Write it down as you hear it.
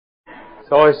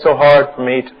It's always so hard for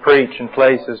me to preach in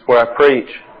places where I preach.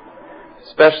 It's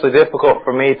especially difficult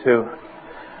for me to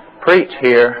preach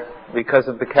here because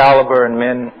of the caliber and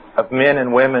men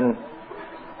and women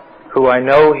who I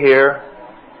know here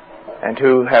and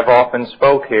who have often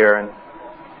spoke here. And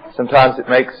sometimes it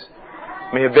makes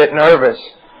me a bit nervous.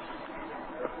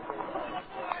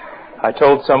 I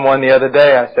told someone the other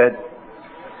day,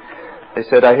 they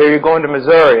said, "I hear you're going to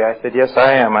Missouri." I said, "Yes,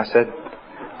 I am." I said,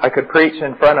 "I could preach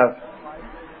in front of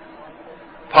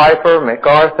Piper,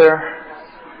 MacArthur,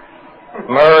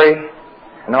 Murray,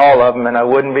 and all of them, and I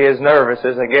wouldn't be as nervous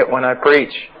as I get when I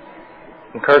preach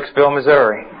in Kirksville,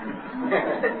 Missouri."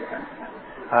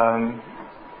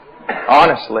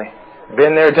 Honestly,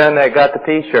 been there, done that, got the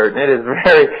T-shirt, and it is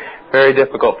very, very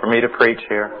difficult for me to preach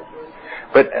here.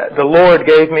 But the Lord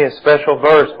gave me a special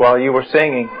verse while you were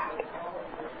singing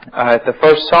at the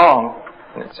first song.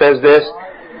 And it says this: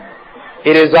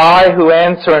 "It is I who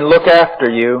answer and look after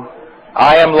you.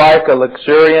 I am like a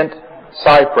luxuriant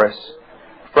cypress.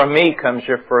 From me comes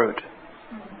your fruit."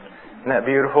 Isn't that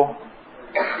beautiful?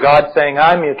 God saying,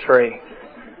 "I'm your tree.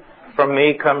 From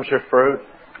me comes your fruit.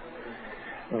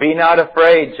 Be not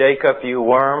afraid, Jacob, you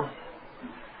worm,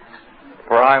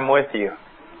 for I'm with you."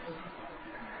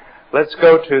 Let's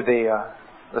go to the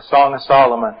Song of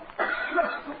Solomon.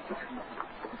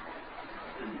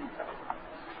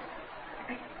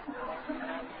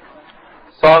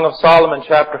 Song of Solomon,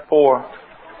 chapter 4.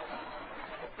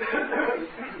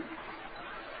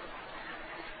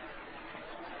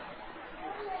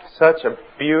 Such a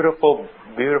beautiful,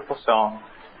 beautiful song.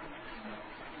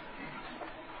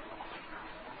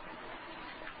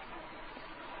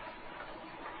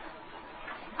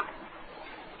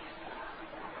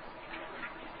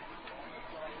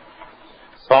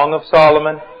 Song of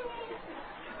Solomon,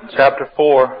 chapter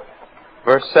 4,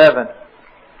 verse 7.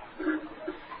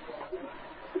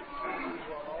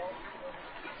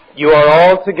 "You are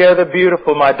altogether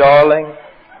beautiful, my darling,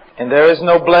 and there is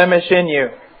no blemish in you."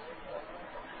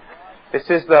 This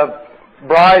is the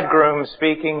bridegroom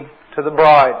speaking to the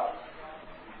bride.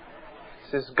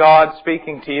 This is God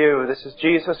speaking to you. This is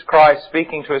Jesus Christ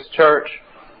speaking to His church.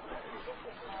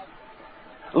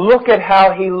 Look at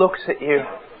how He looks at you.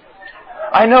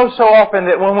 I know so often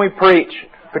that when we preach,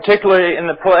 particularly in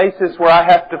the places where I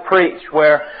have to preach,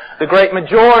 where the great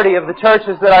majority of the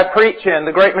churches that I preach in,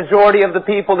 the great majority of the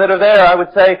people that are there, I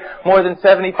would say more than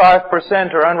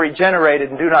 75% are unregenerated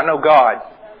and do not know God.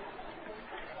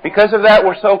 Because of that,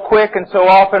 we're so quick and so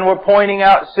often we're pointing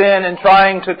out sin and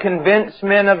trying to convince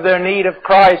men of their need of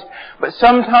Christ. But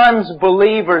sometimes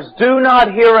believers do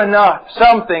not hear enough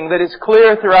something that is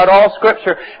clear throughout all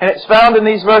Scripture. And it's found in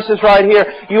these verses right here.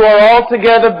 "You are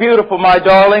altogether beautiful, my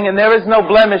darling, and there is no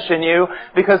blemish in you,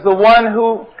 because the one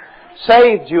who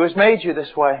saved you has made you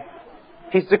this way.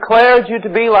 He's declared you to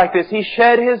be like this. He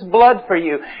shed His blood for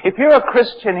you." If you're a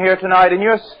Christian here tonight and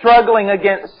you're struggling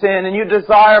against sin and you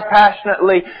desire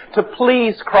passionately to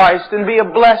please Christ and be a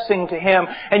blessing to Him,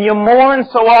 and you mourn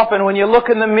so often when you look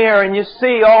in the mirror and you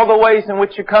see all the ways in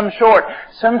which you come short,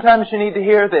 sometimes you need to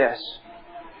hear this.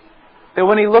 That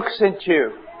when He looks at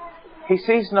you, He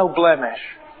sees no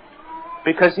blemish,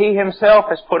 because He Himself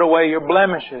has put away your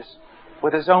blemishes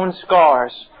with His own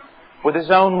scars, with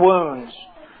His own wounds,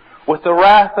 with the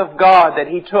wrath of God that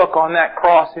He took on that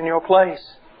cross in your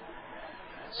place.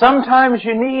 Sometimes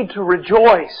you need to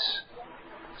rejoice.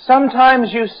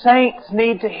 Sometimes you saints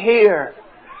need to hear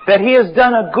that He has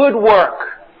done a good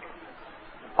work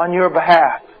on your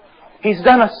behalf. He's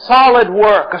done a solid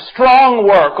work, a strong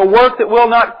work, a work that will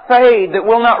not fade, that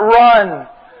will not run,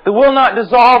 that will not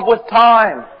dissolve with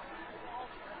time.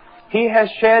 He has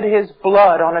shed His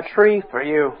blood on a tree for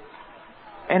you.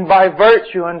 And by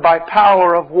virtue and by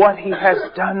power of what He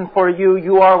has done for you,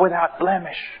 you are without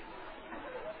blemish.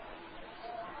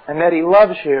 And that He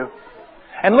loves you.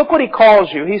 And look what He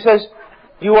calls you. He says,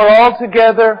 "You are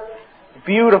altogether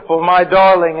beautiful, my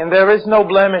darling, and there is no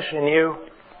blemish in you."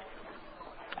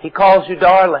 He calls you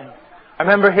darling. I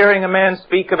remember hearing a man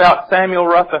speak about Samuel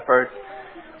Rutherford,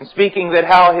 and speaking that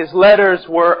how his letters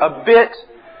were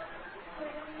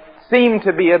seemed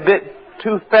to be a bit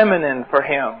too feminine for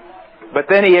him. But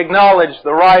then he acknowledged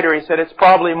the writer. He said, "It's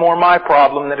probably more my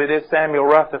problem than it is Samuel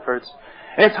Rutherford's."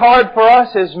 And it's hard for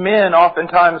us as men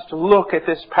oftentimes to look at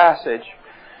this passage,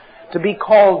 to be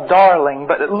called darling,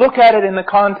 but look at it in the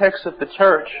context of the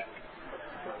church.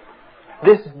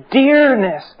 This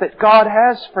dearness that God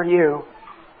has for you.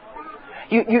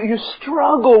 You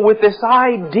struggle with this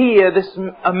idea, this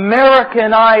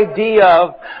American idea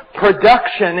of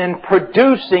production and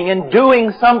producing and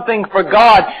doing something for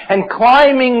God and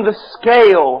climbing the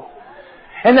scale.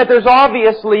 And that there's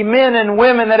obviously men and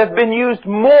women that have been used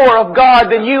more of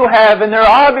God than you have, and they're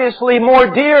obviously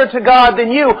more dear to God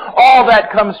than you. All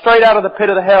that comes straight out of the pit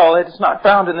of the hell. It's not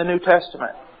found in the New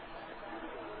Testament.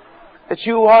 That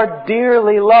you are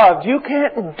dearly loved. You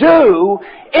can't do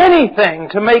anything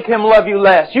to make Him love you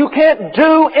less. You can't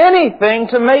do anything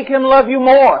to make Him love you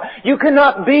more. You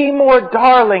cannot be more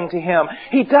darling to Him.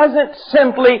 He doesn't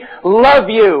simply love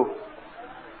you.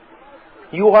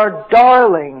 You are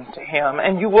darling to Him,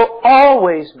 and you will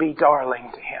always be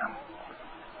darling to Him.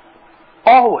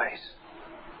 Always.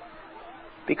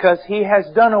 Because He has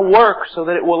done a work so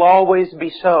that it will always be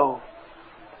so.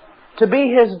 To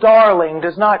be His darling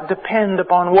does not depend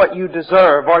upon what you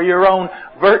deserve or your own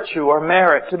virtue or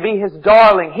merit. To be His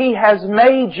darling, He has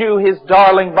made you His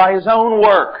darling by His own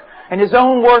work. And His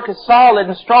own work is solid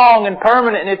and strong and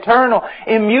permanent and eternal,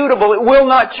 immutable. It will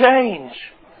not change.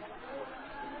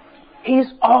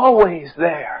 He's always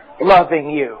there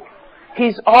loving you.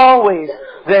 He's always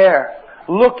there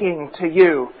looking to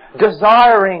you,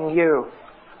 desiring you,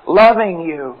 loving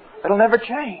you. It'll never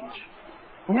change.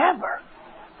 Never.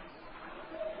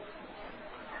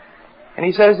 And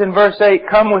He says in verse 8,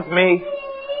 "Come with me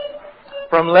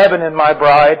from Lebanon, my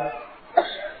bride.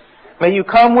 May you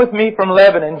come with me from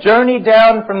Lebanon. Journey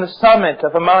down from the summit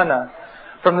of Amana,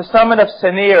 from the summit of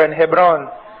Senir and Hebron,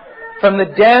 from the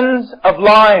dens of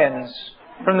lions,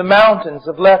 from the mountains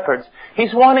of leopards."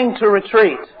 He's wanting to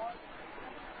retreat.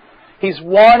 He's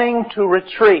wanting to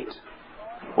retreat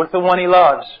with the one He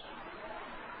loves.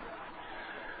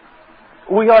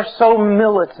 We are so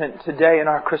militant today in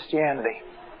our Christianity.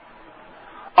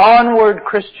 Onward,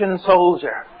 Christian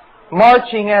soldier,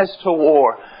 marching as to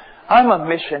war. I'm a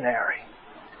missionary.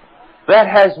 That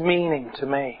has meaning to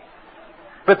me.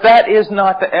 But that is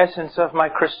not the essence of my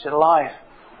Christian life.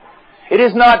 It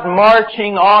is not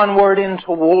marching onward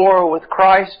into war with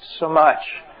Christ so much.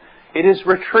 It is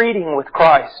retreating with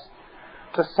Christ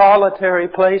to solitary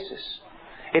places.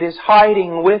 It is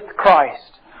hiding with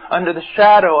Christ under the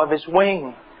shadow of His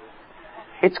wing.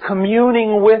 It's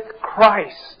communing with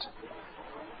Christ.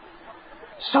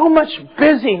 So much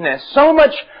busyness, so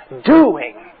much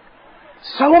doing,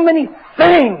 so many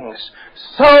things,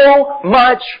 so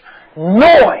much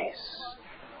noise.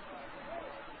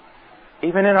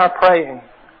 Even in our praying,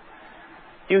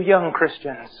 you young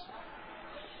Christians,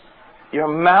 your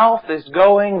mouth is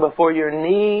going before your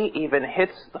knee even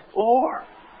hits the floor.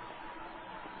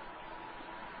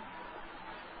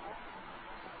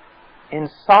 In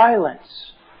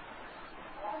silence,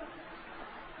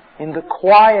 in the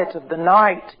quiet of the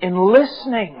night, in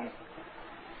listening,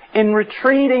 in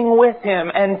retreating with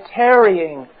Him and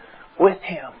tarrying with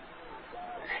Him.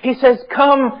 He says,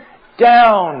 come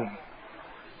down.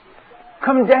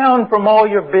 Come down from all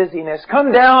your busyness.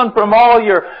 Come down from all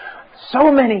your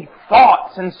so many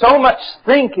thoughts and so much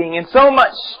thinking and so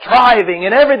much striving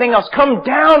and everything else. Come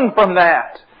down from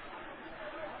that.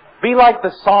 Be like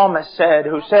the psalmist said,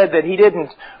 who said that he didn't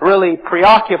really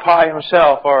preoccupy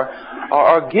himself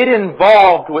or get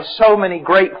involved with so many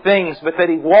great things, but that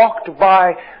he walked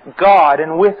by God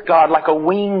and with God like a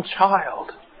weaned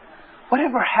child.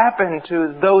 Whatever happened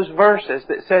to those verses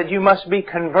that said you must be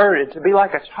converted to be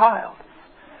like a child?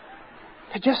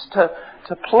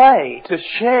 To play, to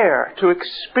share, to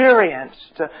experience,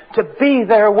 to be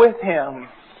there with Him.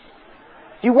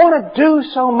 You want to do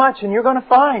so much, and you're going to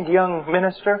find, young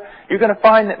minister, you're going to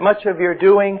find that much of your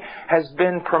doing has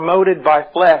been promoted by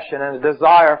flesh and a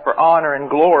desire for honor and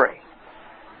glory.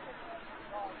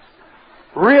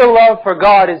 Real love for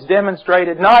God is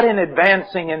demonstrated not in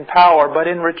advancing in power, but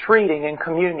in retreating in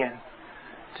communion.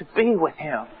 To be with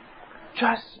Him.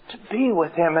 Just to be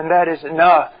with Him, and that is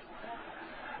enough.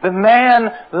 The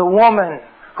man, the woman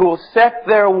who will set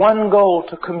their one goal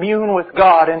to commune with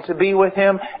God and to be with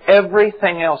Him,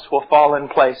 everything else will fall in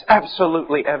place.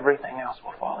 Absolutely everything else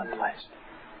will fall in place.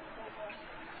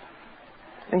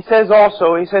 And He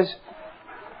says,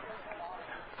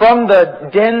 from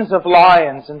the dens of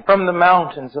lions and from the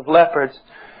mountains of leopards,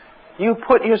 you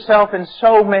put yourself in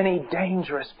so many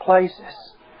dangerous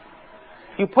places.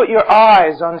 You put your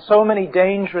eyes on so many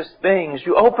dangerous things.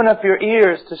 You open up your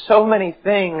ears to so many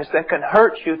things that can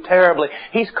hurt you terribly.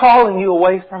 He's calling you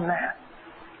away from that.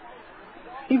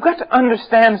 You've got to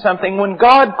understand something. When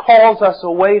God calls us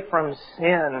away from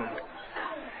sin,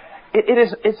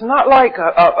 it's not like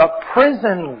a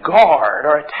prison guard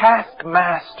or a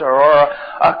taskmaster or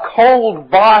a cold,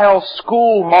 vile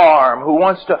school marm who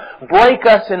wants to break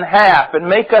us in half and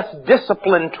make us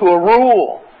disciplined to a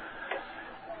rule.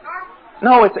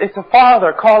 No, it's a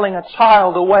father calling a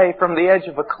child away from the edge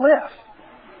of a cliff.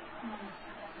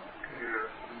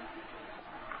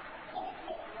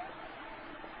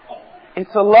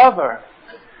 It's a lover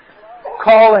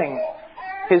calling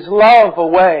his love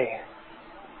away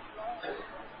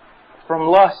from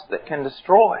lust that can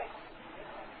destroy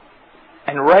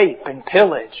and rape and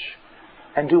pillage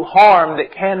and do harm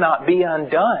that cannot be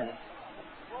undone.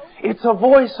 It's a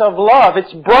voice of love.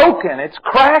 It's broken. It's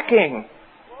cracking.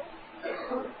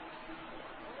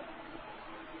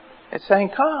 It's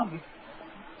saying, come.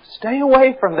 Stay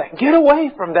away from that. Get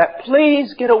away from that.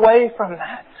 Please get away from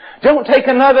that. Don't take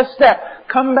another step.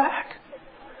 Come back.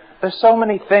 There's so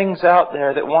many things out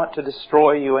there that want to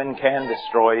destroy you and can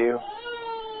destroy you.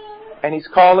 And He's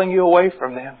calling you away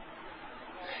from them.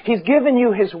 He's given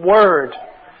you His Word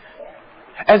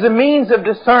as a means of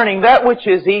discerning that which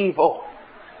is evil,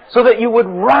 so that you would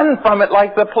run from it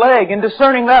like the plague, and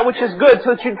discerning that which is good,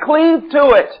 so that you'd cleave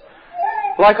to it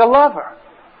like a lover.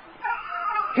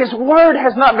 His Word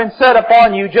has not been set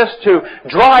upon you just to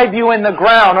drive you in the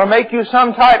ground or make you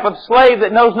some type of slave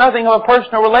that knows nothing of a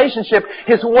personal relationship.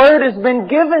 His Word has been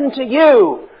given to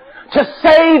you to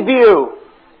save you,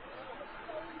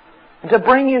 and to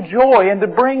bring you joy, and to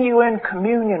bring you in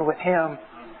communion with Him.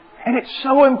 And it's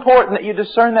so important that you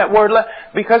discern that Word.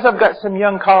 Because I've got some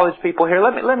young college people here,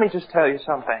 let me just tell you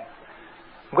something.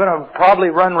 I'm going to probably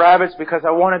run rabbits because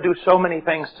I want to do so many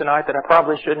things tonight that I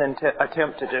probably shouldn't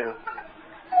attempt to do.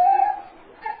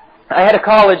 I had a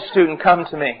college student come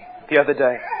to me the other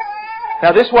day.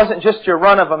 Now, this wasn't just your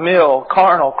run-of-the-mill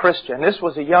carnal Christian. This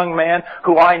was a young man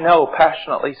who I know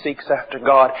passionately seeks after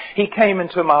God. He came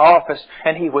into my office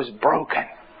and he was broken.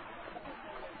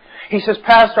 He says,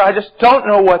 Pastor, I just don't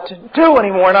know what to do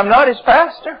anymore, and I'm not his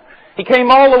pastor. He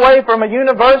came all the way from a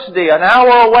university, an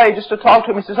hour away, just to talk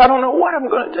to him. He says, I don't know what I'm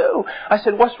going to do. I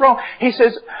said, what's wrong? He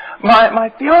says,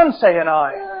 my fiancé and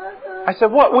I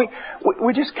said, what?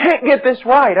 We just can't get this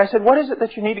right. I said, what is it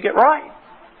that you need to get right?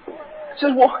 He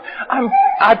says, well,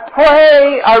 I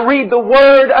pray, I read the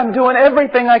Word, I'm doing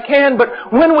everything I can, but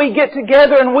when we get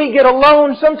together and we get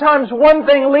alone, sometimes one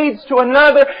thing leads to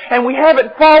another, and we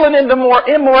haven't fallen into more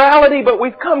immorality, but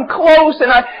we've come close,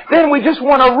 and then we just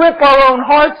want to rip our own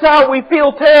hearts out. We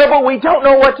feel terrible. We don't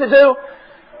know what to do.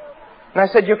 And I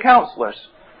said, your counselors,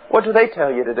 what do they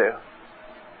tell you to do?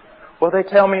 Well, they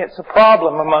tell me it's a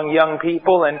problem among young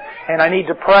people, and I need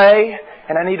to pray,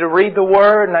 and I need to read the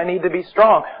Word, and I need to be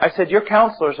strong. I said, your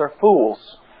counselors are fools.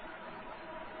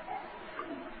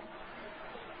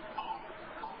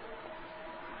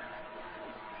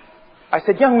 I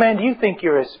said, young man, do you think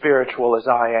you're as spiritual as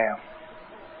I am?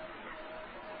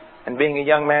 And being a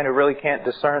young man who really can't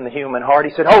discern the human heart,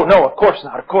 he said, oh, no, of course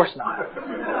not, of course not.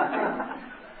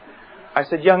 I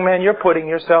said, young man, you're putting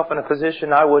yourself in a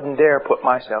position I wouldn't dare put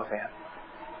myself in.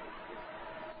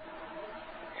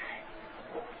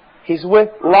 He's with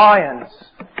lions.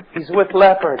 He's with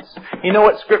leopards. You know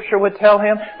what Scripture would tell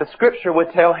him? The Scripture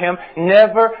would tell him,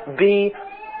 never be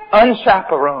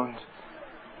unchaperoned.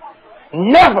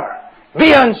 Never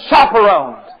be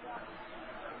unchaperoned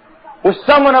with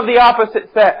someone of the opposite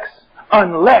sex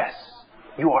unless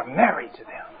you are married to them.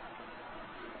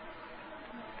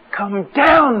 Come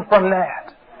down from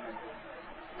that.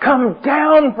 Come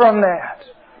down from that.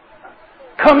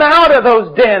 Come out of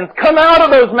those dens. Come out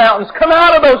of those mountains. Come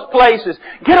out of those places.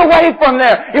 Get away from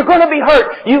there. You're going to be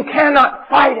hurt. You cannot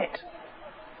fight it.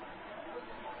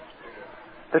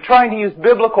 They're trying to use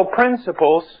biblical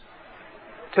principles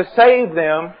to save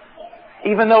them,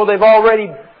 even though they've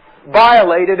already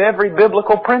violated every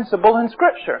biblical principle in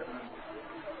Scripture.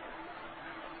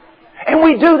 And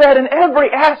we do that in every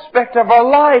aspect of our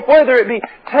life, whether it be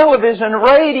television,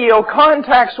 radio,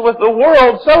 contacts with the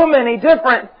world, so many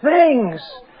different things.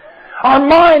 Our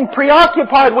mind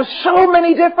preoccupied with so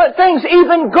many different things,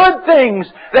 even good things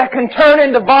that can turn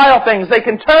into vile things. They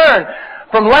can turn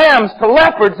from lambs to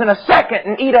leopards in a second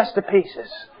and eat us to pieces.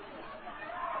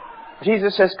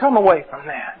 Jesus says, come away from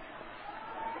that.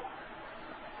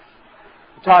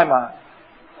 Time out.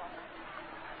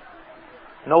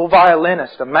 An old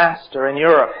violinist, a master in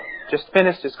Europe, just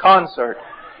finished his concert.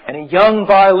 And a young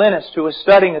violinist who was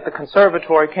studying at the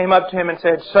conservatory came up to him and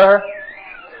said, Sir,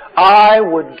 I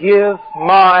would give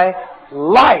my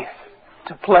life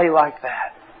to play like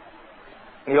that.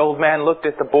 The old man looked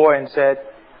at the boy and said,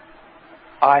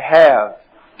 I have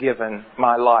given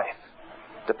my life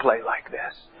to play like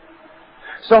this.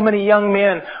 So many young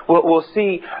men will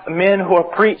see men who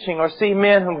are preaching or see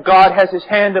men whom God has His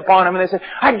hand upon them and they say,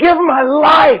 I give my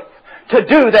life to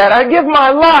do that. I give my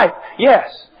life.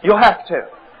 Yes, you'll have to.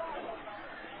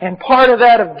 And part of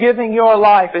that of giving your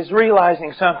life is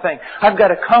realizing something. I've got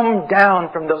to come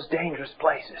down from those dangerous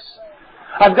places.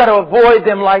 I've got to avoid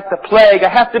them like the plague. I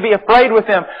have to be afraid with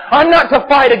them. I'm not to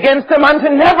fight against them. I'm to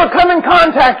never come in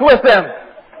contact with them.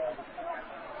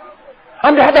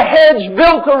 I'm to have a hedge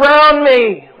built around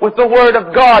me with the Word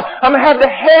of God. I'm to have the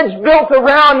hedge built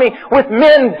around me with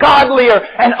men godlier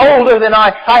and older than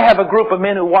I. I have a group of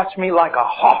men who watch me like a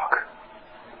hawk.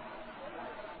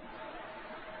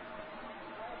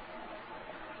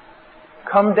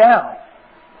 Come down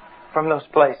from those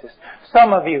places.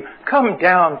 Some of you, come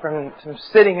down from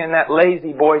sitting in that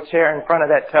lazy boy chair in front of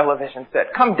that television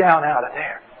set. Come down out of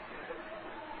there.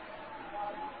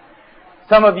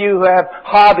 Some of you who have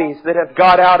hobbies that have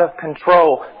got out of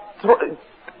control.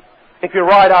 If your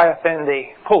right eye offend thee,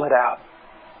 pull it out.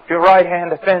 If your right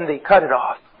hand offend thee, cut it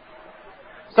off.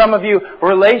 Some of you,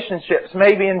 relationships,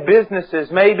 maybe in businesses,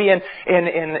 maybe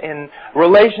in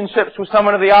relationships with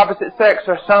someone of the opposite sex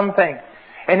or something.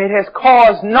 And it has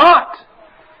caused not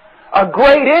a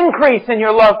great increase in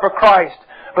your love for Christ,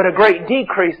 but a great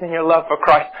decrease in your love for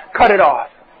Christ. Cut it off.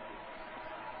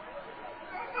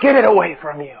 Get it away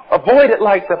from you. Avoid it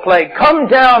like the plague. Come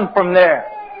down from there.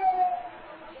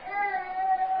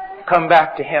 Come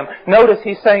back to Him. Notice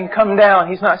He's saying come down.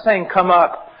 He's not saying come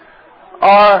up.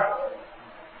 Our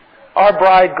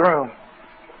bridegroom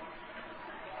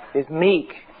is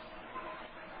meek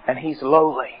and He's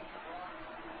lowly.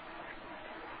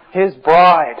 His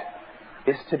bride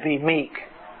is to be meek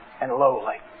and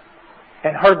lowly.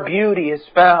 And her beauty is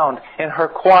found in her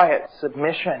quiet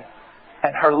submission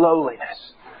and her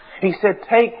lowliness. He said,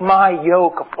 take my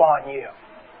yoke upon you.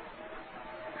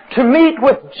 To meet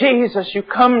with Jesus, you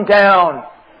come down.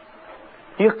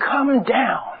 You come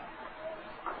down.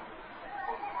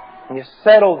 You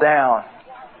settle down.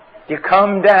 You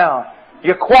come down.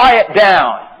 You quiet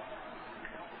down.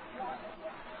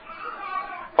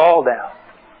 Fall down.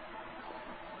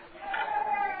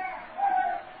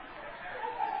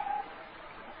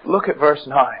 Look at verse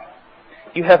 9.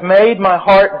 You have made my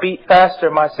heart beat faster,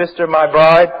 my sister, my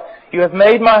bride. You have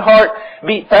made my heart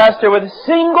beat faster with a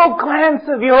single glance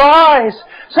of your eyes.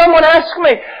 Someone asked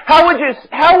me, how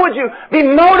would you be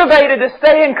motivated to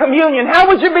stay in communion? How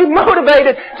would you be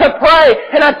motivated to pray?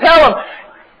 And I tell them,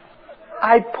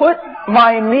 I put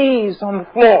my knees on the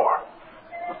floor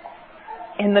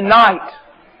in the night.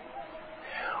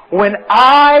 When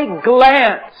I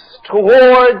glance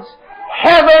towards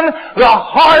heaven, the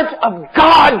heart of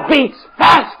God beats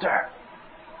faster.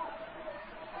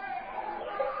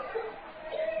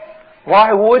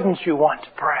 Why wouldn't you want to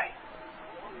pray?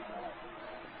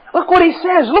 Look what he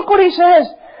says. Look what he says.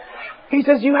 He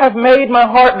says, you have made my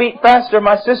heart beat faster,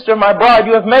 my sister, my bride.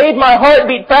 You have made my heart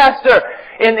beat faster.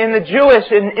 In any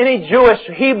Jewish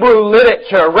Hebrew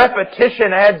literature,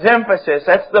 repetition adds emphasis.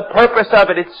 That's the purpose of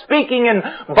it. It's speaking in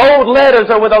bold letters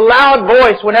or with a loud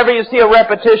voice whenever you see a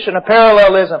repetition, a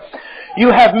parallelism. You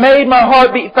have made my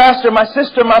heart beat faster, my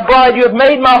sister, my bride. You have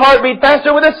made my heart beat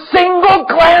faster with a single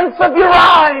glance of your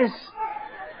eyes.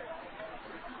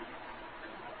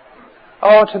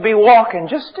 Oh, to be walking,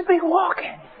 just to be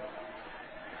walking.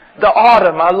 The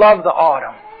autumn, I love the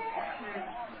autumn.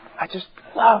 I just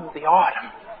love the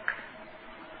autumn.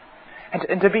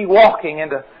 And to be walking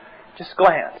and to just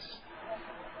glance.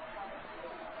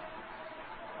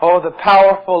 Oh, the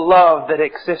powerful love that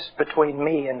exists between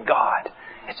me and God.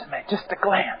 It's just a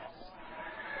glance.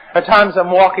 At times I'm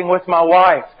walking with my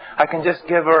wife. I can just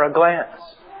give her a glance.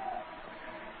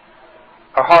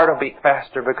 Her heart will beat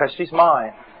faster because she's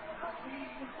mine.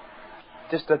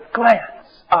 Just a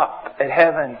glance up at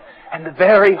heaven and the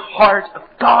very heart of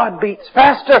God beats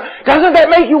faster. Doesn't that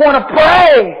make you want to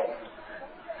pray?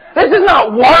 This is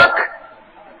not work.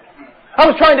 I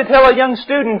was trying to tell a young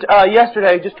student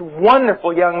yesterday, just a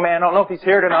wonderful young man, I don't know if he's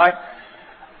here tonight.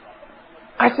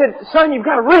 I said, son, you've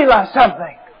got to realize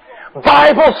something.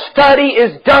 Bible study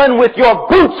is done with your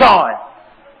boots on.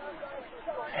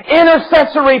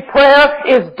 Intercessory prayer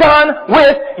is done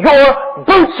with your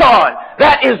boots on.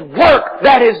 That is work.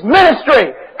 That is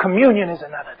ministry. Communion is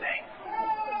another thing.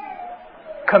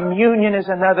 Communion is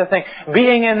another thing.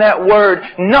 Being in that Word,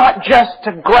 not just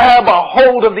to grab a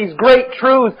hold of these great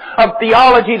truths of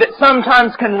theology that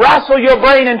sometimes can wrestle your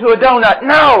brain into a donut.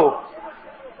 No.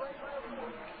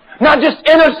 Not just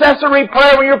intercessory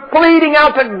prayer when you're pleading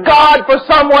out to God for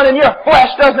someone and your flesh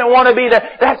doesn't want to be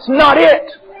there. That's not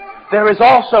it. There is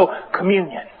also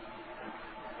communion.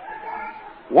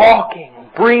 Walking,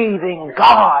 breathing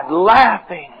God,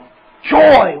 laughing,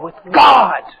 joy with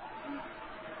God.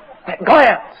 That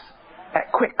glance,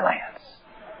 that quick glance.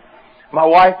 My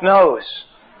wife knows.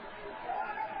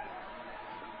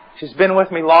 She's been with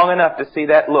me long enough to see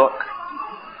that look.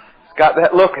 He's got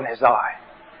that look in his eye.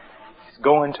 He's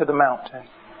going to the mountain.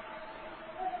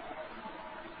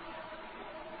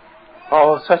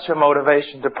 Oh, such a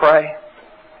motivation to pray.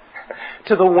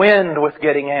 To the wind with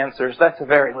getting answers. That's a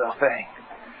very real thing.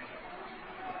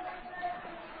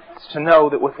 It's to know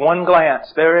that with one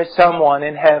glance there is someone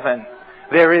in heaven.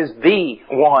 There is the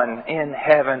one in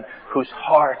heaven whose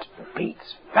heart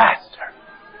beats faster.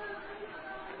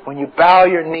 When you bow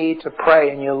your knee to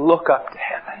pray and you look up to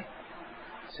heaven,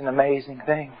 it's an amazing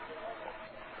thing.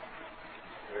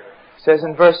 It says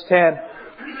in verse 10,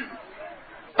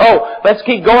 let's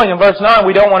keep going in verse 9.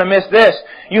 We don't want to miss this.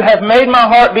 You have made my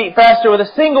heart beat faster with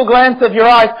a single glance of your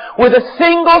eyes, with a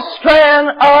single strand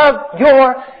of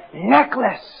your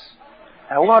necklace.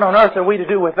 Now what on earth are we to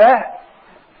do with that?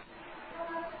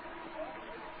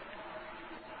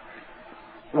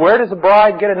 Where does a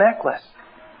bride get a necklace?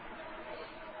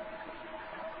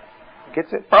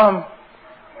 Gets it from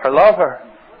her lover.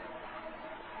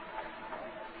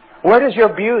 Where does your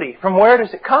beauty, from where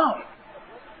does it come?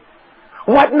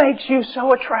 What makes you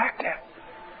so attractive?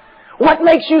 What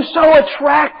makes you so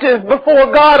attractive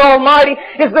before God Almighty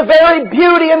is the very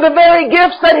beauty and the very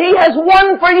gifts that He has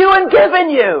won for you and given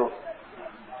you.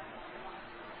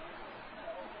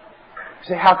 You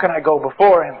say, how can I go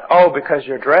before Him? Because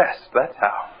you're dressed. That's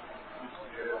how.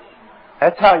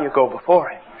 That's how you go before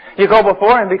Him. You go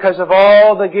before Him because of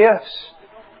all the gifts.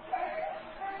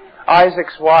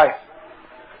 Isaac's wife,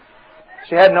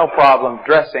 she had no problem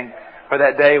dressing for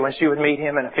that day when she would meet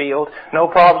him in a field. No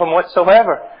problem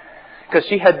whatsoever. Because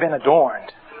she had been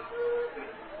adorned.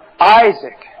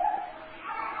 Isaac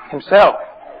himself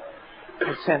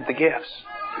had sent the gifts.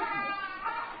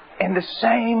 In the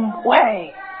same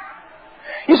way.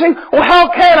 You say, how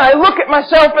can I look at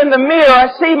myself in the mirror?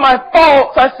 I see my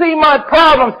faults. I see my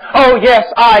problems. Oh, yes,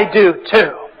 I do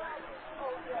too.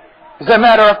 As a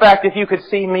matter of fact, if you could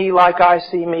see me like I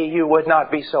see me, you would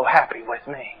not be so happy with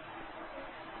me.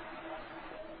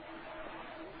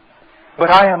 But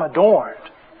I am adorned.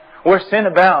 Where sin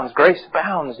abounds, grace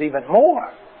abounds even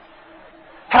more.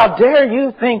 How dare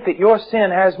you think that your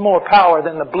sin has more power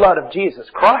than the blood of Jesus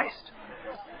Christ?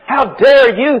 How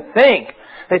dare you think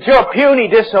that your puny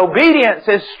disobedience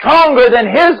is stronger than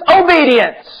His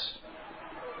obedience?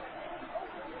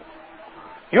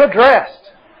 You're dressed.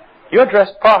 You're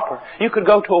dressed proper. You could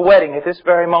go to a wedding at this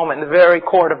very moment in the very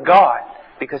court of God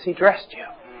because He dressed you.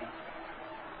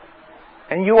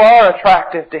 And you are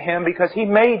attractive to Him because He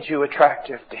made you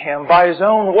attractive to Him by His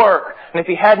own work. And if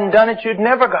He hadn't done it, you'd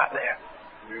never got there.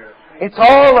 It's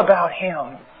all about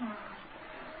Him.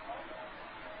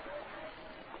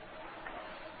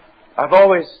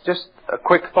 Just a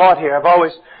quick thought here,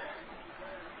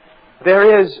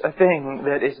 there is a thing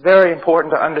that is very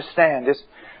important to understand.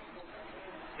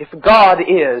 If God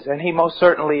is, and He most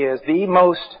certainly is, the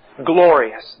most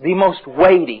glorious, the most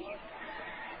weighty,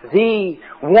 the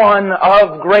one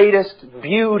of greatest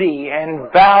beauty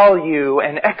and value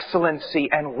and excellency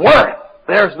and worth,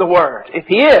 there's the word. If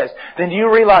He is, then do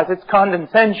you realize it's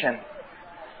condescension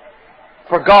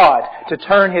for God to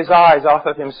turn His eyes off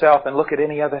of Himself and look at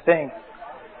any other thing?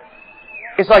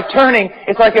 It's like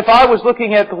if I was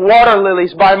looking at the water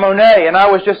lilies by Monet and I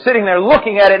was just sitting there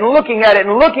looking at it and looking at it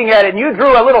and looking at it, and you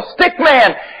drew a little stick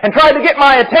man and tried to get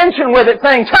my attention with it,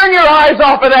 saying, turn your eyes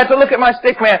off of that to look at my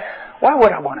stick man. Why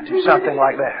would I want to do something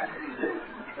like that?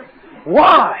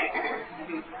 Why?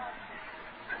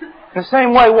 In the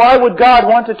same way, why would God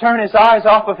want to turn His eyes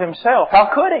off of Himself? How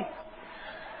could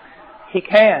He? He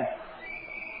can.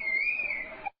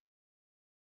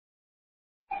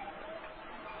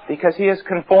 Because He has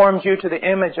conformed you to the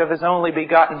image of His only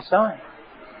begotten Son.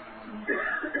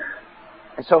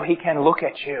 And so He can look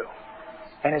at you.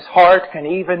 And His heart can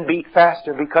even beat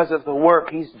faster because of the work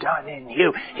He's done in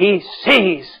you. He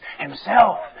sees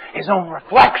Himself, His own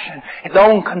reflection, His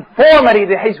own conformity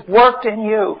that He's worked in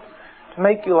you to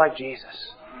make you like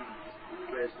Jesus.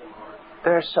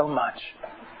 There's so much.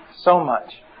 So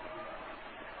much.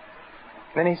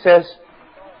 Then He says,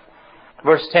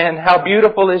 verse 10, how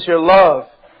beautiful is your love,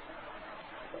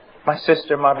 my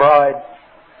sister, my bride.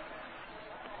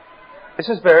 This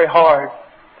is very hard.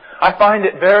 I find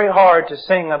it very hard to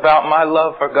sing about my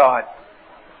love for God.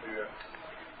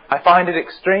 I find it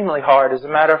extremely hard. As a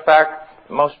matter of fact, for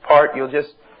the most part, you'll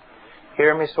just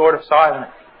hear me sort of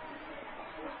silent.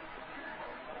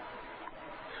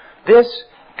 This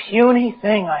puny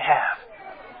thing I have.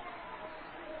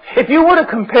 If you were to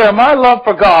compare my love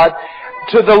for God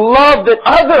to the love that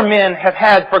other men have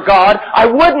had for God,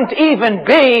 I'd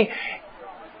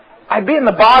be in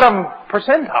the bottom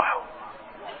percentile.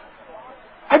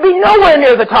 I'd be nowhere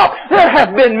near the top. There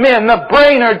have been men, the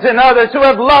Brainards and others, who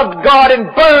have loved God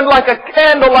and burned like a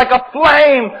candle, like a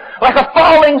flame, like a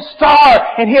falling star.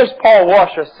 And here's Paul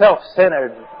Washer,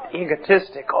 self-centered,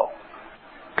 egotistical,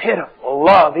 pitiful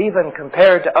love, even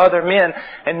compared to other men.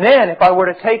 And then, if I were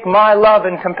to take my love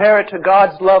and compare it to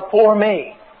God's love for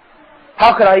me,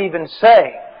 How could I even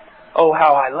say, oh,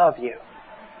 how I love you?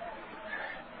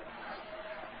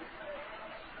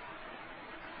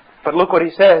 But look what he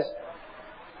says.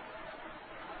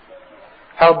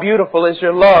 How beautiful is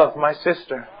your love, my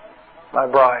sister, my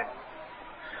bride.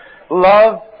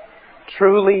 Love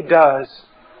truly does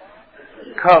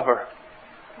cover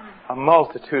a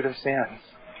multitude of sins.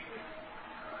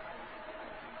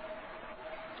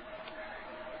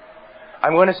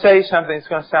 I'm going to say something that's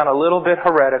going to sound a little bit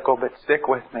heretical, but stick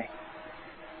with me.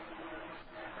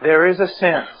 There is a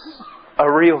sense,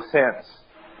 a real sense,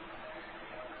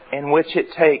 in which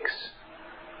it takes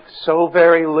so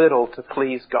very little to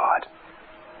please God.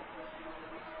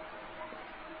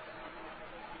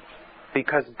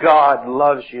 Because God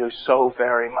loves you so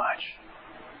very much.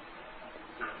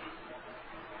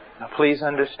 Now please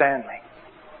understand me.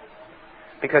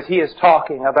 Because He is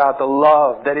talking about the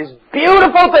love that is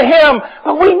beautiful to Him,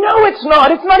 but we know it's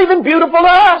not. It's not even beautiful to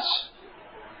us.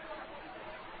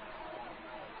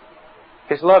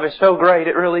 His love is so great,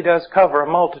 it really does cover a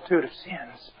multitude of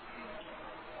sins.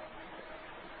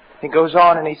 He goes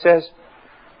on and he says,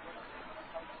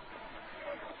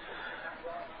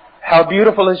 how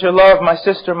beautiful is your love, my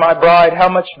sister, my bride. How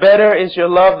much better is your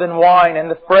love than wine, and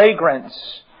the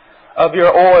fragrance of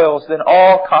your oils than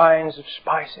all kinds of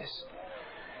spices.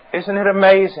 Isn't it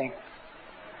amazing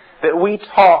that we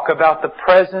talk about the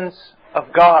presence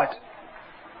of God?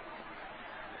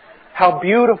 How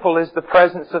beautiful is the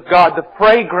presence of God, the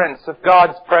fragrance of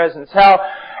God's presence.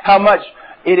 How much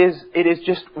it is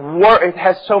just worth. It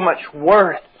has so much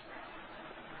worth.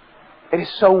 It is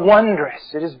so wondrous.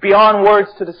 It is beyond words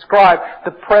to describe.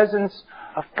 The presence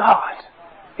of God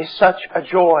is such a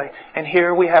joy. And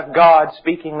here we have God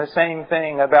speaking the same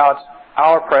thing about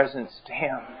our presence to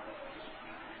Him.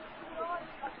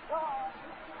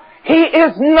 He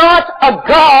is not a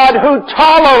God who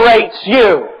tolerates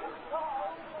you.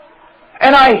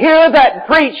 And I hear that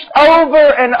preached over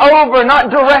and over, not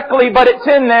directly, but it's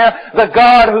in there. The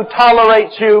God who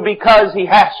tolerates you because He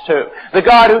has to. The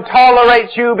God who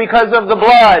tolerates you because of the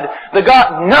blood.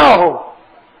 No!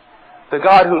 The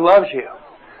God who loves you.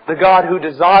 The God who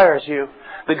desires you.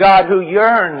 The God who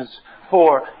yearns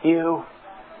for you.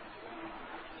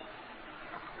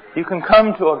 You can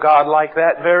come to a God like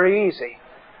that very easy.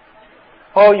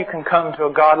 Oh, you can come to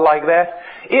a God like that.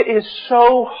 It is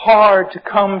so hard to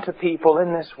come to people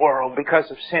in this world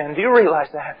because of sin. Do you realize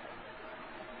that?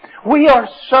 We are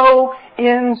so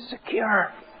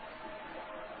insecure.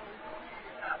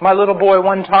 My little boy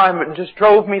one time, it just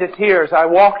drove me to tears. I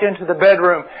walked into the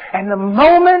bedroom, and the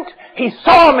moment he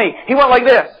saw me, he went like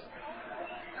this.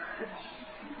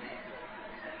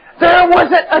 There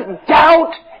wasn't a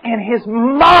doubt in his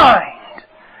mind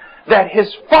that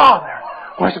his father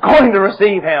was going to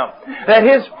receive him. That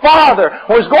his father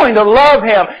was going to love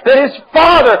him. That his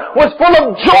father was full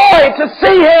of joy to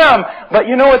see him. But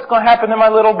you know what's going to happen to my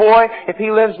little boy? If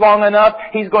he lives long enough,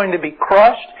 he's going to be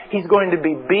crushed. He's going to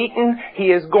be beaten.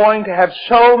 He is going to have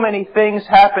so many things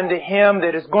happen to him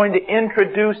that is going to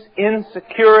introduce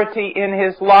insecurity in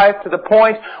his life to the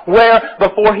point where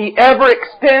before he ever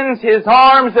extends his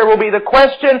arms, there will be the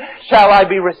question, shall I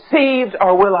be received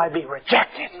or will I be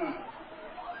rejected?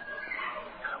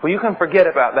 Well, you can forget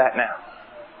about that now.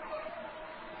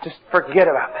 Just forget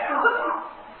about that.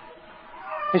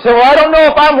 You say, well, I don't know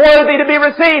if I'm worthy to be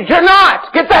received. You're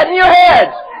not. Get that in your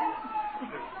head.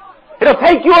 It'll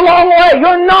take you a long way.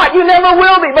 You're not. You never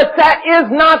will be. But that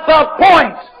is not the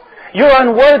point. Your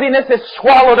unworthiness is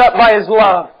swallowed up by His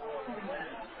love.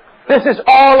 This is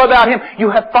all about Him. You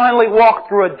have finally walked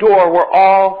through a door where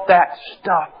all that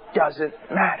stuff doesn't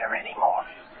matter anymore.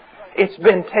 It's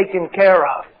been taken care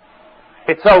of.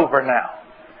 It's over now.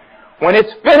 When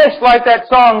it's finished, like that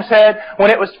song said, when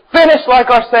it was finished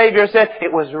like our Savior said,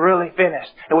 it was really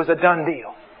finished. It was a done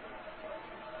deal.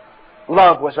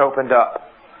 Love was opened up.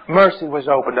 Mercy was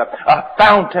opened up. A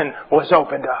fountain was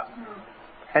opened up.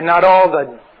 And not all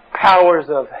the powers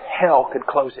of hell could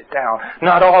close it down.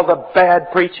 Not all the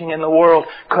bad preaching in the world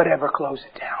could ever close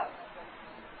it down.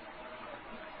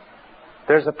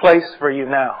 There's a place for you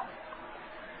now.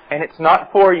 And it's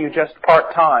not for you just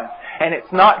part-time. And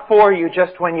it's not for you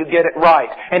just when you get it right.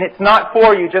 And it's not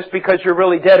for you just because you're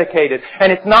really dedicated.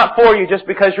 And it's not for you just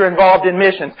because you're involved in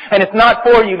missions. And it's not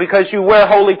for you because you wear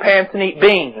holy pants and eat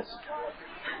beans.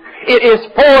 It is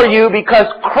for you because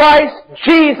Christ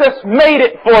Jesus made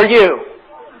it for you.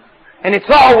 And it's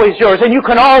always yours. And you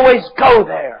can always go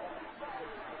there.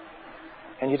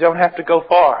 And you don't have to go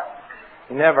far.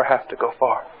 You never have to go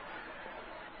far.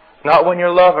 Not when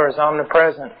your lover is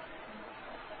omnipresent.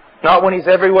 Not when He's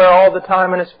everywhere all the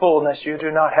time in His fullness. You do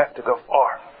not have to go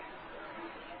far.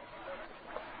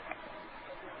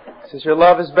 It says, your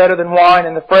love is better than wine,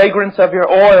 and the fragrance of your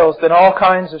oils than all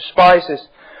kinds of spices.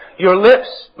 Your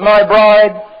lips, my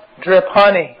bride, drip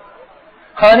honey.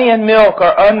 Honey and milk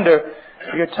are under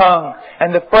your tongue,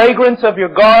 and the fragrance of your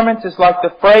garments is like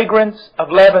the fragrance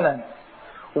of Lebanon.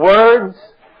 Words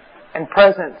and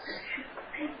presence.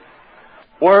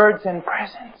 Words and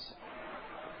presence.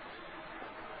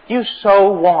 You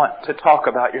so want to talk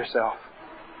about yourself.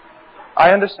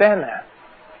 I understand that.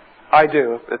 I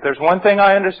do. If there's one thing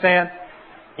I understand,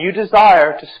 you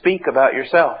desire to speak about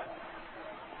yourself.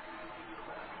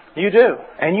 You do.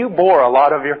 And you bore a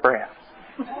lot of your friends.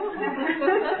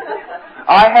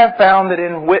 I have found that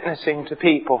in witnessing to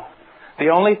people, the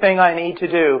only thing I need to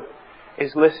do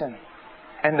is listen.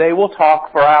 And they will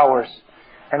talk for hours.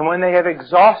 And when they have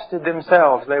exhausted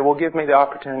themselves, they will give me the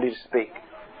opportunity to speak.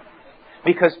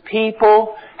 Because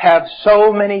people have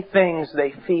so many things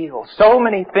they feel, so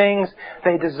many things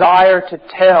they desire to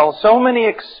tell, so many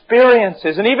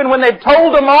experiences. And even when they've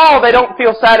told them all, they don't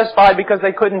feel satisfied because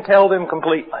they couldn't tell them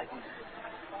completely.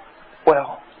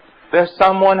 Well, there's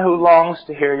someone who longs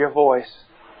to hear your voice.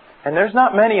 And there's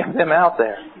not many of them out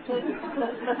there.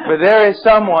 But there is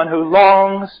someone who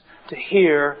longs to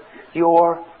hear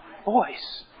your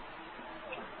voice.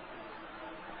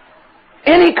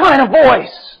 Any kind of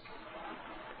voice.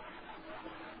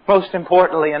 Most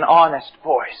importantly, an honest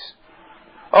voice.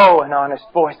 Oh, an honest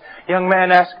voice. A young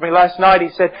man asked me last night, he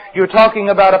said, you're talking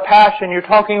about a passion, you're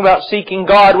talking about seeking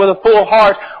God with a full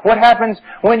heart. What happens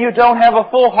when you don't have a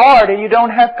full heart and you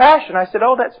don't have passion? I said,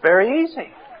 oh, that's very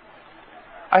easy.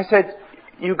 I said,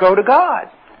 you go to God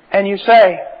and you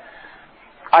say,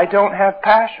 I don't have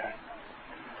passion.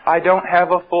 I don't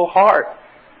have a full heart.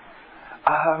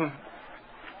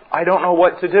 I don't know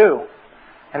what to do.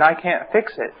 And I can't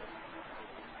fix it.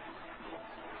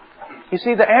 You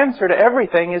see, the answer to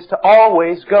everything is to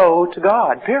always go to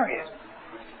God, period.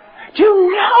 Do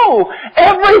you know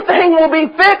everything will be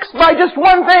fixed by just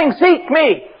one thing? Seek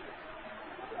me.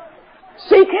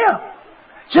 Seek Him.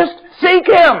 Just seek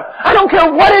Him. I don't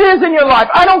care what it is in your life.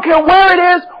 I don't care where it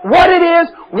is, what it is,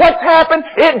 what's happened.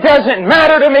 It doesn't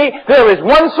matter to me. There is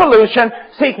one solution.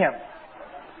 Seek Him.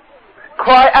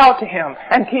 Cry out to Him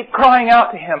and keep crying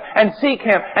out to Him and seek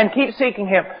Him and keep seeking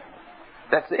Him.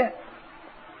 That's it.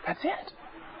 That's it.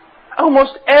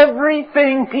 Almost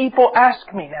everything people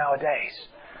ask me nowadays.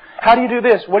 How do you do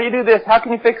this? What do you do this? How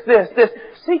can you fix this? This.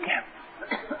 Seek Him.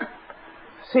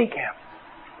 Seek Him.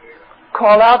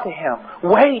 Call out to Him.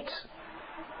 Wait.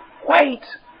 Wait.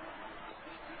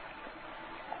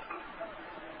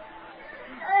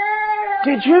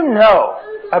 Do you know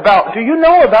about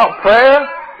prayer?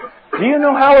 Do you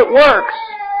know how it works?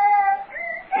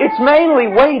 It's mainly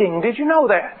waiting. Did you know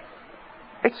that?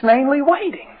 It's mainly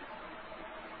waiting.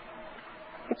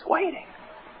 It's waiting.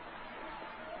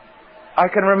 I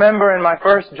can remember in my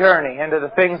first journey into the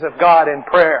things of God in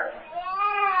prayer,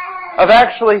 of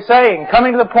actually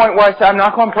coming to the point where I say, I'm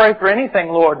not going to pray for anything,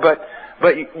 Lord, but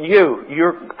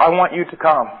I want you to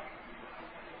come.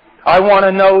 I want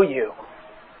to know you.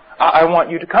 I want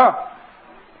you to come.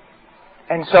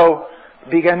 And so,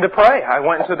 began to pray. I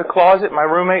went into the closet. My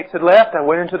roommates had left. I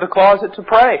went into the closet to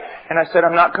pray. And I said,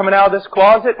 I'm not coming out of this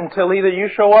closet until either you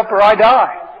show up or I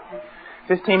die.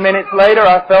 15 minutes later,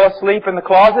 I fell asleep in the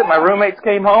closet. My roommates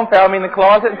came home, found me in the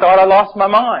closet, and thought I lost my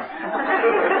mind.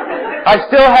 I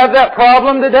still have that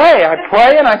problem today. I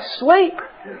pray and I sleep.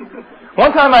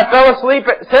 One time I fell asleep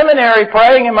at seminary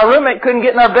praying, and my roommate couldn't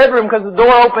get in our bedroom because the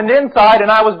door opened inside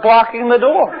and I was blocking the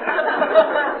door.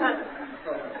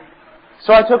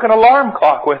 So I took an alarm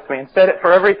clock with me and set it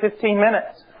for every 15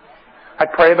 minutes.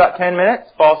 I'd pray about 10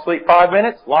 minutes, fall asleep 5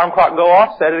 minutes, alarm clock go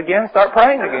off, set it again, start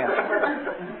praying again.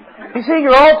 You see,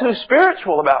 you're all too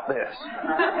spiritual about this.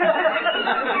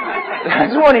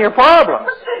 That's one of your problems.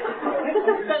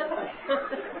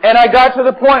 And I got to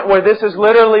the point where this is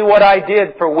literally what I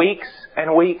did for weeks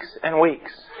and weeks and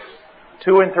weeks.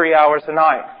 2 and 3 hours a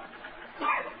night.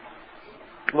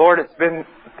 Lord, it's been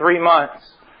 3 months.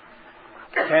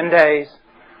 10 days,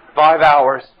 5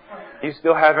 hours, you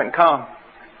still haven't come.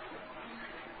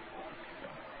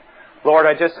 Lord,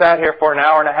 I just sat here for an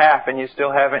hour and a half and you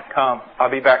still haven't come. I'll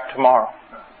be back tomorrow.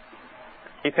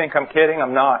 You think I'm kidding?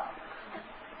 I'm not.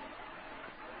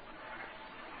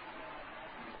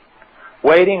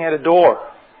 Waiting at a door.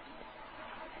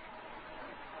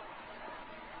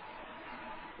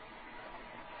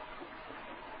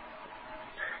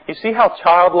 You see how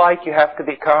childlike you have to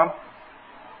become?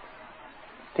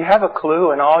 Do you have a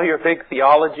clue in all your big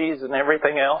theologies and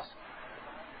everything else?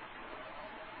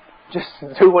 Just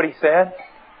do what He said.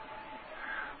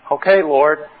 Okay,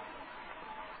 Lord.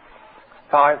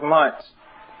 5 months.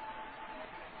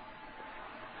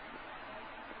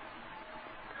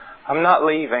 I'm not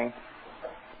leaving.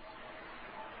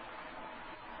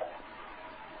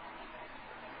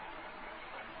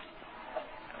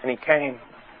 And He came.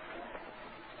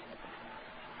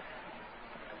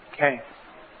 Came.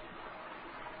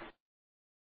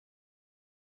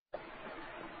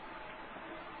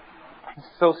 It's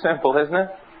so simple, isn't it?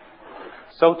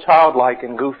 So childlike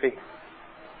and goofy.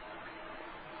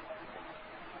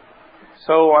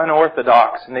 So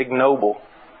unorthodox and ignoble.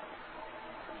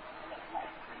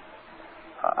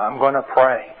 I'm going to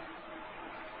pray.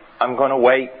 I'm going to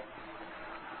wait.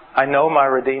 I know my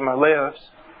Redeemer lives.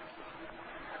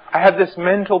 I have this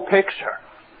mental picture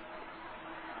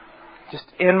just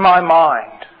in my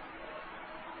mind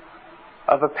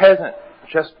of a peasant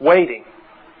just waiting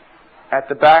at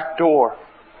the back door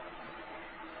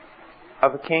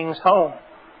of a king's home.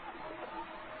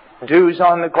 Dews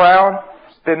on the ground.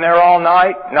 It's been there all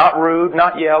night. Not rude,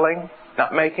 not yelling,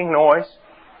 not making noise.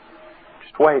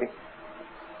 Just waiting.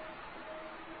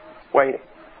 Waiting.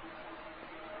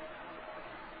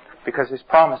 Because His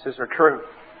promises are true.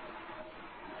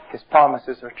 His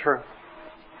promises are true.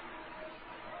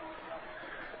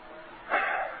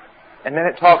 And then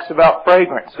it talks about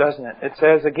fragrance, doesn't it? It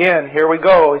says again, here we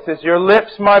go. It says, your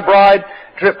lips, my bride,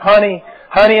 drip honey.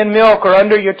 Honey and milk are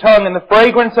under your tongue, and the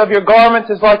fragrance of your garments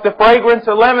is like the fragrance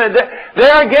of lemon.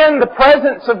 There again, the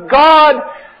presence of God.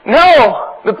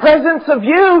 No, the presence of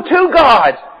you to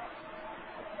God.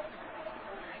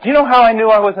 Do you know how I knew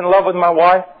I was in love with my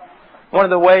wife? One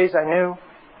of the ways I knew,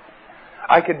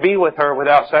 I could be with her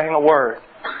without saying a word.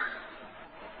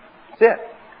 That's it.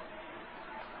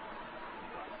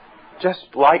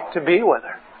 Just like to be with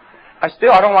her. I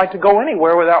don't like to go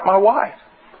anywhere without my wife.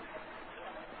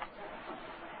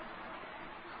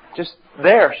 Just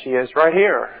there she is, right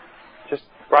here. Just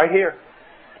right here.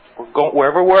 We're going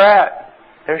wherever we're at.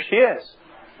 There she is.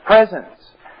 Presence.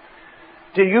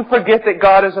 Do you forget that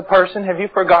God is a person? Have you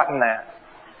forgotten that?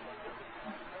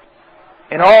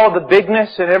 In all the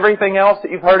bigness and everything else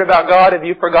that you've heard about God, have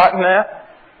you forgotten that?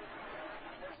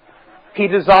 He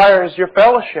desires your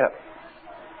fellowship.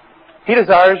 He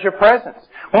desires your presence.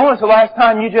 When was the last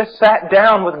time you just sat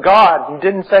down with God and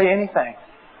didn't say anything?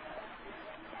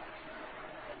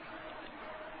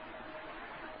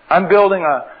 I'm building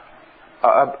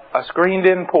a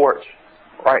screened-in porch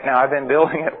right now. I've been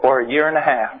building it for 1.5 years.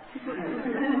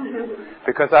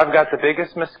 Because I've got the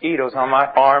biggest mosquitoes on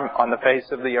my farm on the face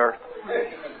of the earth.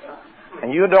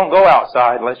 And you don't go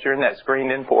outside unless you're in that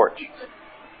screened-in porch.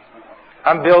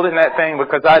 I'm building that thing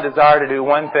because I desire to do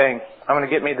one thing. I'm going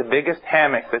to get me the biggest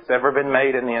hammock that's ever been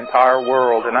made in the entire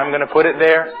world. And I'm going to put it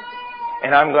there.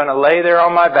 And I'm going to lay there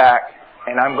on my back.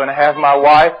 And I'm going to have my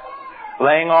wife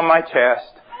laying on my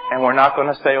chest. And we're not going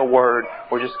to say a word.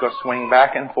 We're just going to swing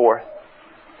back and forth.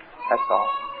 That's all.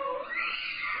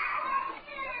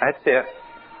 That's it.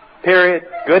 Period.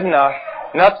 Good enough.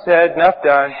 Enough said, enough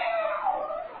done.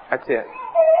 That's it.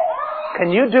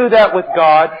 Can you do that with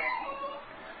God?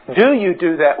 Do you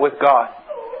do that with God?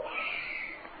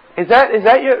 Is that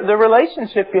the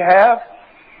relationship you have?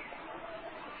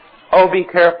 Oh, be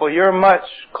careful. You're much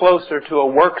closer to a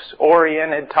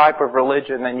works-oriented type of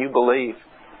religion than you believe.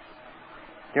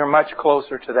 You're much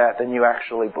closer to that than you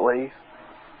actually believe.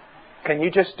 Can you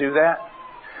just do that?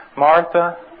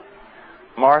 Martha,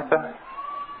 Martha,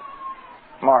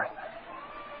 Martha.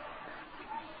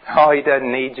 Oh, He doesn't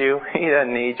need you. He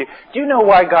doesn't need you. Do you know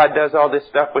why God does all this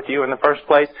stuff with you in the first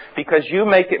place? Because you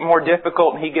make it more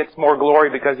difficult and He gets more glory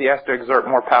because He has to exert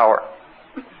more power.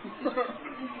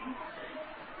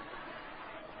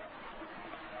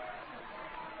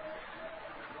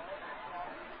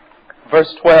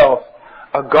 Verse 12.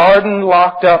 A garden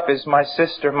locked up is my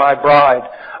sister, my bride.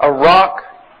 A rock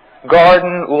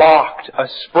garden locked. A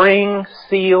spring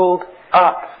sealed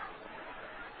up.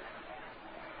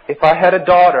 If I had a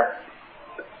daughter,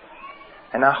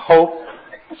 and I hope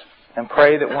and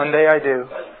pray that one day I do,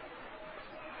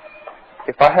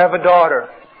 if I have a daughter,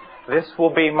 this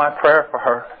will be my prayer for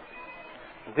her.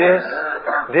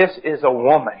 This is a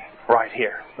woman right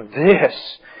here.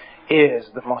 This is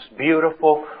the most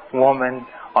beautiful woman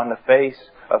on the face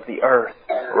of the earth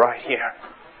right here.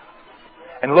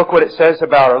 And look what it says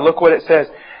about her. Look what it says.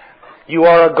 You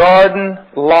are a garden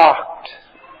locked.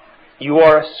 You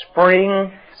are a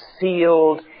spring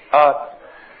sealed up.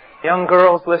 Young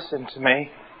girls, listen to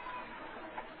me.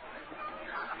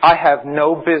 I have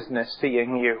no business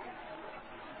seeing you.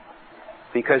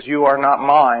 Because you are not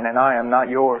mine and I am not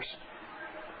yours.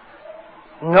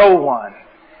 No one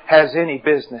has any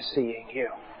business seeing you.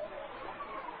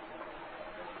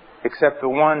 Except the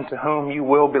one to whom you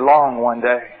will belong one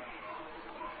day.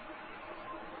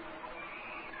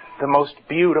 The most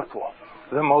beautiful,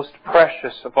 the most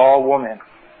precious of all women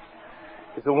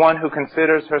is the one who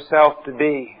considers herself to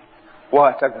be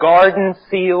what? A garden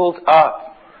sealed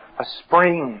up. A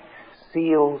spring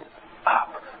sealed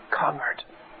up. Covered.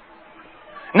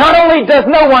 Not only does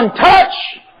no one touch,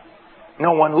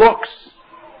 no one looks.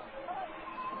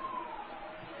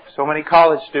 So many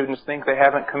college students think they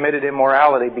haven't committed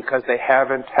immorality because they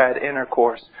haven't had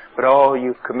intercourse. But oh,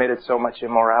 you've committed so much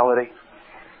immorality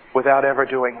without ever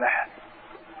doing that.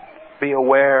 Be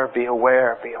aware, be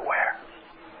aware, be aware.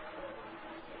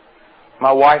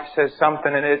 My wife says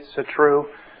something, and it's so true.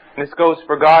 And this goes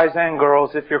for guys and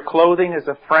girls. If your clothing is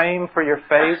a frame for your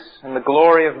face and the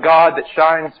glory of God that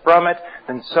shines from it,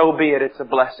 then so be it. It's a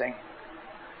blessing.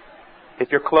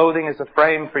 If your clothing is a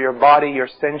frame for your body, you're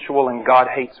sensual and God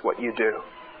hates what you do.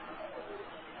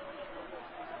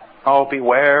 Oh,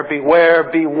 beware,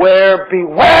 beware, beware,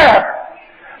 beware!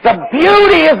 The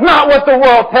beauty is not what the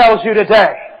world tells you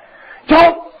today.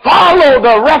 Don't follow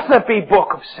the recipe book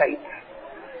of Satan.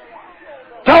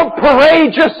 Don't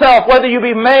parade yourself, whether you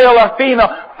be male or female.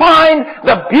 Find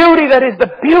the beauty that is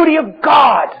the beauty of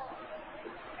God.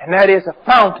 And that is a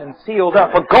fountain sealed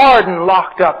up, a garden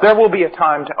locked up. There will be a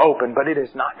time to open, but it is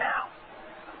not now.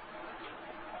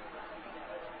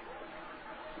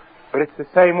 But it's the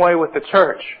same way with the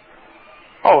church.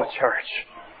 Oh, church.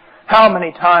 How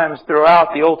many times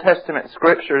throughout the Old Testament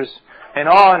Scriptures and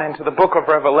on into the book of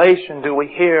Revelation do we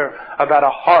hear about a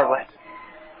harlot?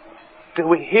 Do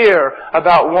we hear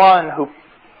about one who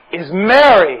is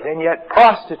married and yet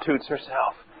prostitutes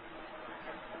herself?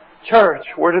 Church,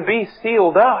 we're to be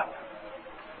sealed up.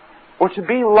 We're to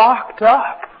be locked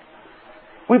up.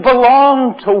 We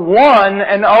belong to one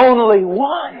and only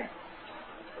one.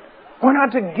 We're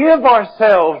not to give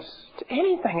ourselves to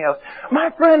anything else. My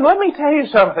friend, let me tell you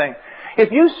something.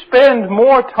 If you spend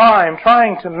more time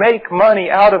trying to make money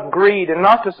out of greed and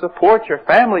not to support your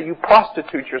family, you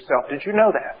prostitute yourself. Did you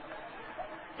know that?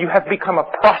 You have become a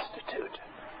prostitute.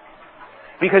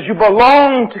 Because you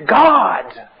belong to God,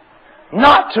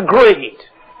 not to greed.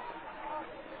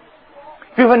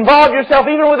 If you've involved yourself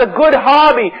even with a good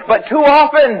hobby, but too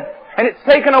often, and it's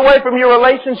taken away from your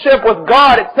relationship with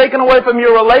God, it's taken away from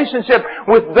your relationship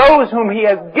with those whom He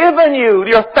has given you,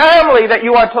 your family that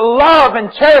you are to love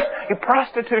and cherish, you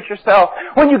prostitute yourself.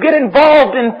 When you get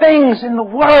involved in things in the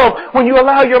world, when you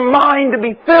allow your mind to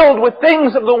be filled with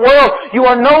things of the world, you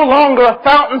are no longer a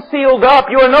fountain sealed up.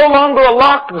 You are no longer a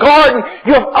locked garden.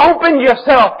 You have opened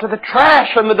yourself to the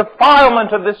trash and the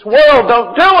defilement of this world.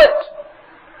 Don't do it.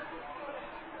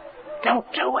 Don't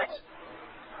do it.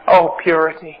 Oh,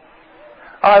 purity.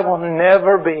 I will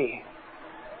never be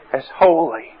as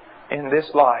holy in this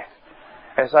life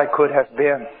as I could have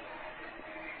been.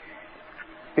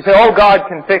 You say, oh, God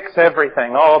can fix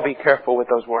everything. Oh, be careful with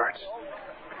those words.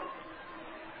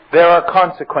 There are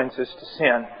consequences to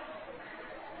sin.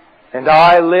 And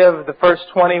I lived the first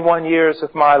 21 years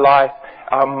of my life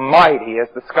a mighty, as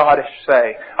the Scottish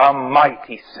say, a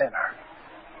mighty sinner.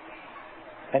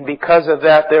 And because of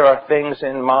that, there are things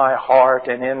in my heart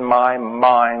and in my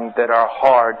mind that are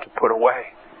hard to put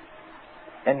away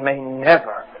and may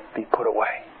never be put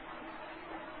away.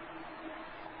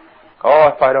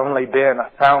 Oh, if I'd only been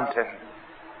a fountain,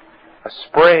 a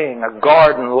spring, a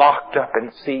garden locked up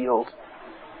and sealed,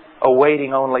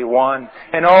 awaiting only one.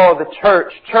 And oh, the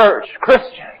church,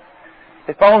 Christian,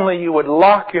 if only you would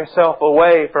lock yourself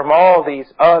away from all these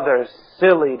other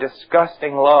silly,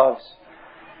 disgusting loves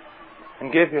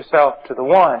and give yourself to the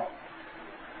one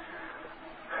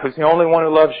who's the only one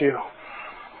who loves you.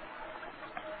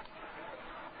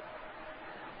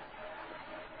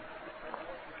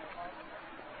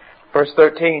 Verse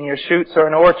 13, your shoots are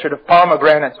an orchard of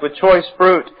pomegranates with choice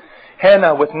fruit,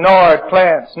 henna with nard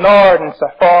plants, nard and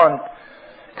saffron,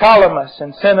 calamus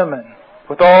and cinnamon,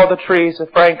 with all the trees of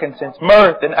frankincense,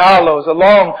 myrrh and aloes,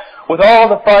 along with all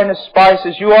the finest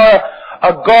spices. You are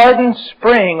a garden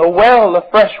spring, a well of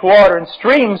fresh water, and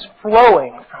streams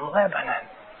flowing from Lebanon.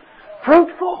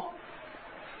 Fruitful.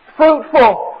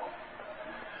 Fruitful.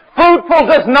 Fruitful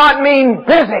does not mean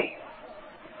busy.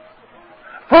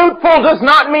 Fruitful does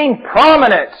not mean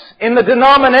prominent in the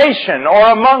denomination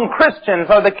or among Christians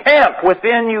or the camp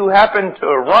within you happen to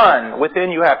run.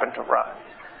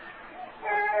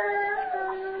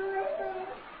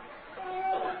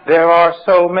 There are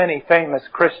so many famous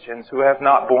Christians who have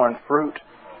not borne fruit.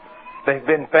 They've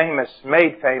been famous,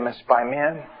 made famous by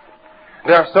men.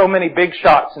 There are so many big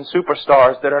shots and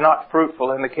superstars that are not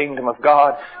fruitful in the kingdom of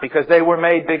God because they were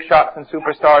made big shots and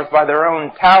superstars by their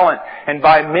own talent and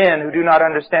by men who do not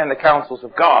understand the counsels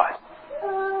of God.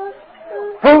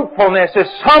 fruitfulness is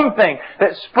something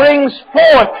that springs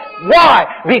forth. Why?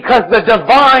 Because the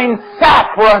divine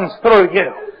sap runs through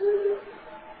you.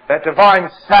 That divine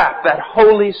sap, that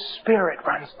Holy Spirit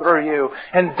runs through you.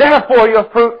 And therefore you're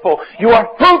fruitful. You are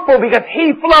fruitful because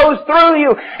He flows through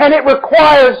you. And it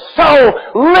requires so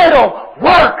little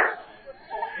work.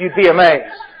 You'd be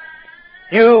amazed.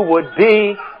 You would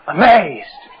be amazed.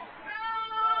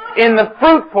 In the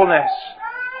fruitfulness.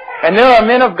 And there are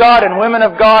men of God and women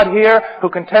of God here who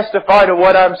can testify to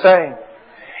what I'm saying.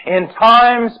 In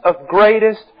times of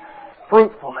greatest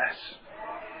fruitfulness,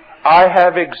 I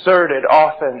have exerted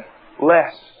often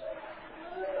less,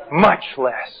 much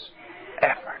less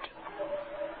effort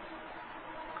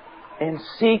in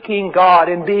seeking God,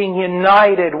 in being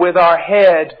united with our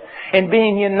head, in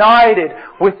being united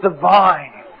with the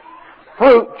vine.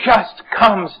 Fruit just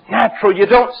comes natural. You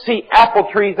don't see apple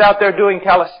trees out there doing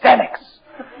calisthenics.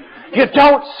 You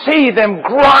don't see them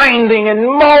grinding and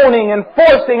moaning and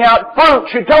forcing out fruit.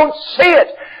 You don't see it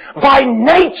by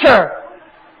nature.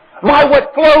 By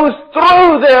what flows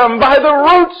through them, by the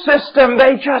root system,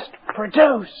 they just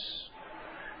produce.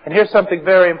 And here's something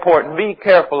very important. Be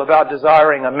careful about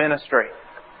desiring a ministry.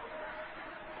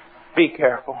 Be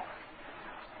careful.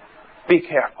 Be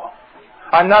careful.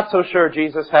 I'm not so sure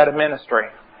Jesus had a ministry.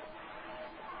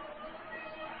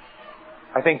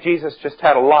 I think Jesus just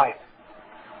had a life.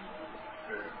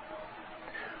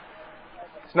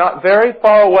 It's not very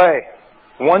far away.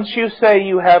 Once you say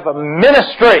you have a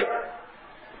ministry,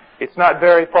 it's not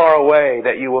very far away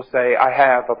that you will say, I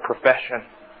have a profession.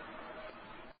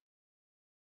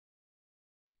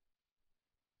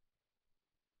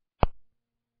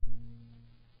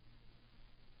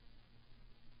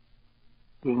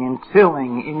 And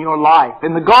tilling in your life.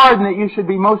 And the garden that you should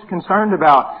be most concerned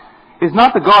about is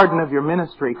not the garden of your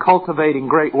ministry, cultivating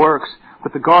great works,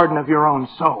 but the garden of your own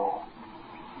soul.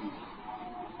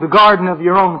 The garden of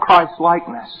your own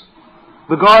Christ-likeness.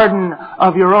 The garden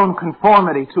of your own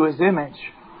conformity to His image.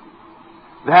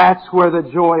 That's where the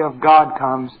joy of God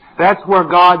comes. That's where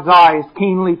God's eye is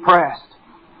keenly pressed.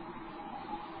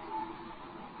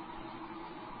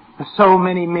 There's so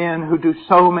many men who do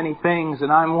so many things,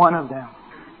 and I'm one of them.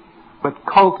 But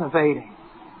cultivating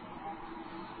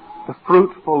the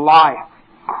fruitful life,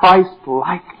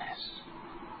 Christ-likeness,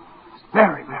 is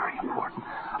very, very important.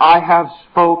 I have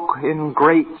spoke in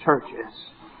great churches.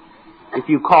 If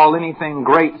you call anything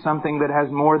great something that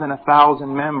has more than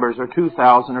 1,000 members or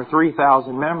 2,000 or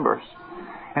 3,000 members.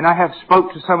 And I have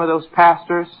spoke to some of those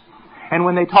pastors, and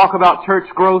when they talk about church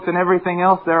growth and everything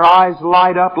else, their eyes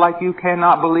light up like you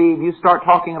cannot believe. You start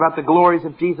talking about the glories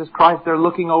of Jesus Christ, they're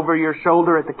looking over your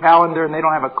shoulder at the calendar and they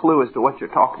don't have a clue as to what you're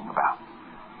talking about.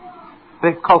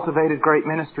 They've cultivated great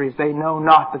ministries. They know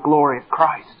not the glory of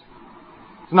Christ.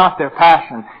 It's not their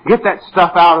passion. Get that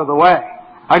stuff out of the way.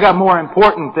 I got more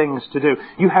important things to do.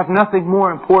 You have nothing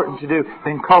more important to do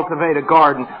than cultivate a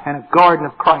garden, and a garden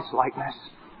of Christ-likeness.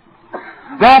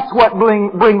 That's what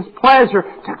brings pleasure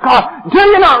to God. Do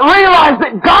you not realize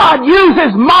that God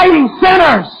uses mighty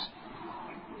sinners?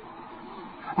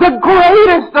 The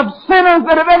greatest of sinners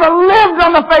that have ever lived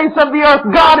on the face of the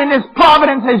earth, God in His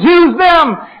providence has used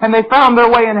them, and they found their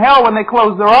way in hell when they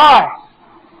closed their eyes.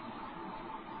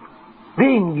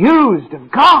 Being used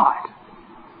of God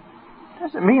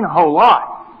doesn't mean a whole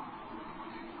lot.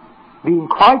 Being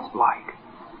Christ-like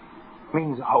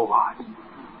means a whole lot.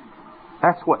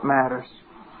 That's what matters.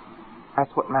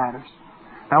 That's what matters.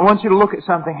 Now I want you to look at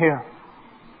something here.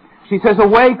 She says,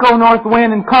 awake, O north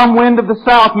wind, and come, wind of the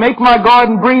south. Make my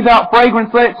garden breathe out fragrance.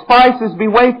 Let its spices be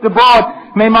wafted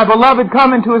abroad. May my beloved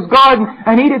come into his garden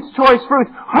and eat its choice fruit.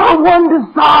 Her one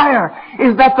desire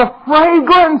is that the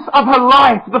fragrance of her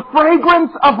life, the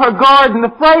fragrance of her garden,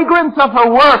 the fragrance of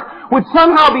her work would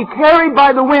somehow be carried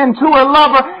by the wind to her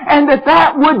lover, and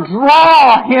that would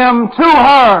draw him to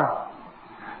her.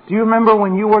 Do you remember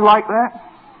when you were like that?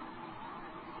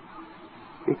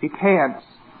 If you can't,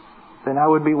 then I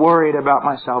would be worried about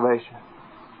my salvation.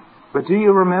 But do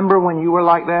you remember when you were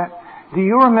like that? Do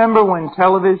you remember when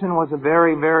television was a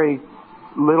very, very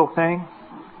little thing?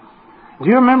 Do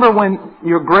you remember when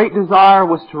your great desire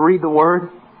was to read the Word?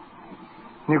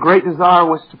 And your great desire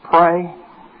was to pray?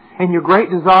 And your great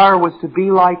desire was to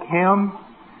be like Him?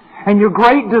 And your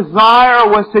great desire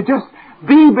was to just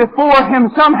be before Him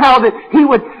somehow, that He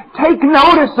would take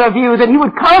notice of you, that He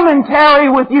would come and tarry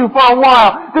with you for a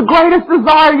while. The greatest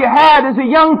desire you had as a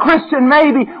young Christian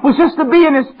maybe was just to be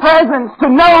in His presence, to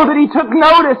know that He took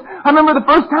notice. I remember the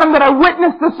first time that I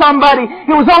witnessed to somebody,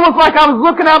 it was almost like I was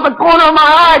looking out the corner of my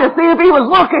eye to see if He was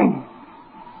looking.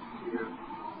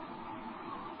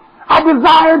 I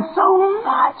desired so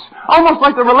much. Almost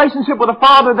like the relationship with a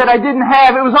father that I didn't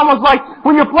have. It was almost like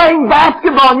when you're playing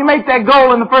basketball and you make that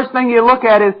goal and the first thing you look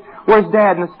at is, where's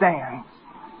Dad in the stands?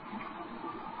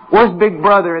 Where's Big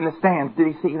Brother in the stands? Did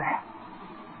he see that?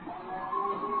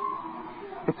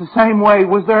 It's the same way.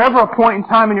 Was there ever a point in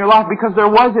time in your life, because there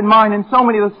was in mine and so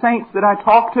many of the saints that I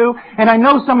talk to, and I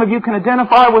know some of you can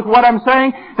identify with what I'm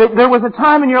saying, that there was a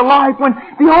time in your life when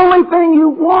the only thing you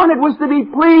wanted was to be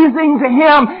pleasing to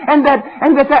Him, and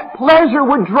that pleasure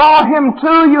would draw Him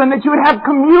to you, and that you would have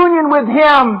communion with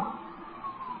Him.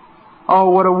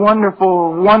 Oh, what a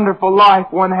wonderful, wonderful life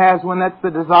one has when that's the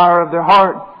desire of their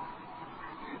heart.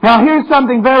 Now here's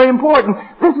something very important.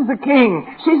 This is a king.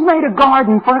 She's made a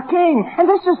garden for a king. And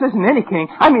this just isn't any king.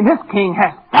 I mean, this king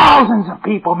has thousands of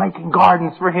people making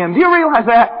gardens for him. Do you realize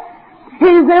that?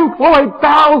 He's employed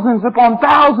thousands upon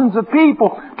thousands of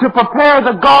people to prepare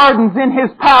the gardens in his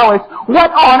palace.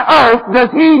 What on earth does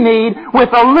he need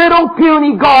with a little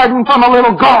puny garden from a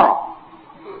little girl?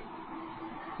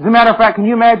 As a matter of fact, can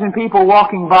you imagine people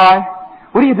walking by?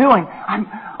 What are you doing?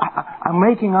 I'm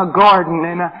making a garden,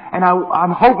 and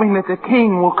I'm hoping that the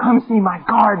king will come see my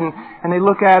garden. And they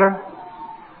look at her.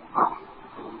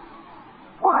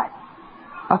 What?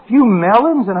 A few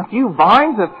melons and a few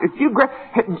vines?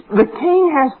 The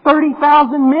king has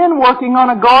 30,000 men working on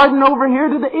a garden over here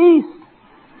to the east.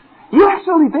 You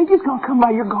actually think he's going to come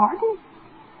by your garden?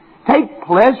 Take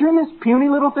pleasure in this puny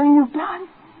little thing you've done?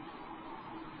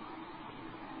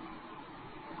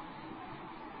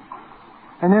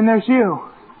 And then there's you.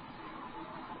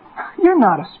 You're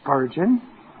not a Spurgeon.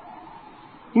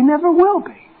 You never will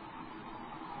be.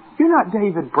 You're not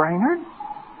David Brainerd.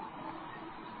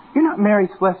 You're not Mary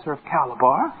Slessor of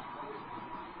Calabar.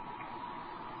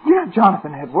 You're not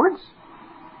Jonathan Edwards.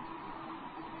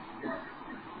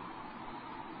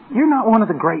 You're not one of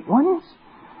the great ones.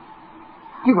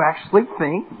 You actually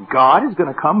think God is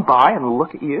going to come by and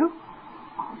look at you?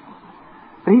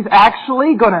 That He's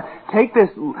actually going to take this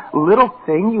little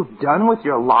thing you've done with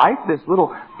your life, this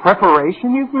little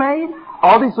preparation you've made,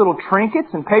 all these little trinkets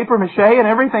and paper mache and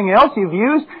everything else you've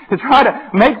used to try to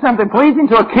make something pleasing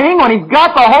to a king when He's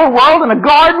got the whole world in a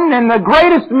garden and the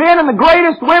greatest men and the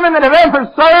greatest women that have ever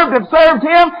served have served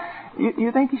Him.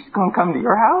 You think He's going to come to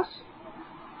your house?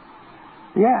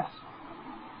 Yes,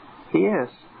 He is.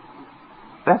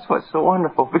 That's what's so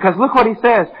wonderful. Because look what He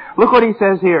says. Look what He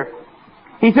says here.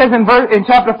 He says in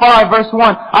chapter 5, verse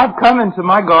 1, I've come into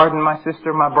my garden, my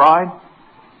sister, my bride.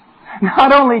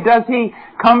 Not only does He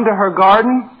come to her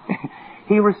garden,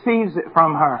 He receives it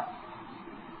from her.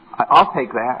 I'll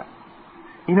take that.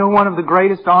 You know, one of the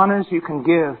greatest honors you can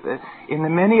give, in the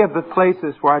many of the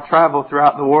places where I travel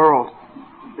throughout the world,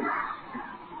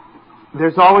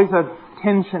 there's always a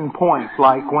tension point,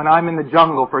 like when I'm in the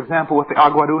jungle, for example, with the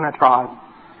Aguaruna tribe,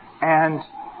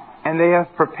 and they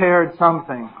have prepared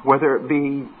something, whether it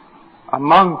be a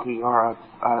monkey or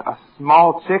a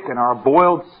small chicken or a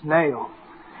boiled snail.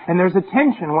 And there's a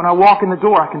tension. When I walk in the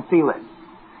door, I can feel it.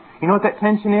 You know what that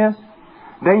tension is?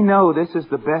 They know this is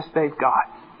the best they've got.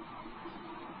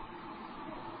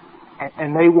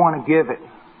 And they want to give it.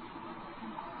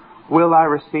 Will I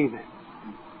receive it?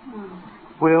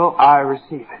 Will I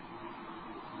receive it?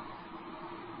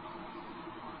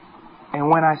 And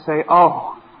when I say,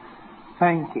 oh,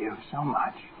 thank you so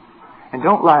much. And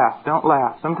don't laugh, don't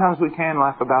laugh. Sometimes we can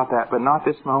laugh about that, but not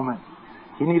this moment.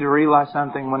 You need to realize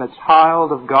something. When a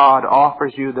child of God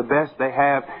offers you the best they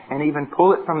have, and even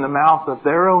pull it from the mouth of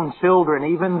their own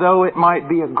children, even though it might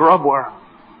be a grubworm,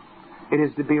 it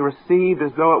is to be received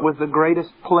as though it was the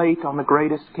greatest plate on the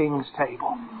greatest king's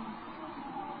table.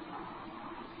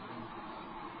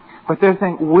 But they're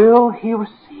thinking, will he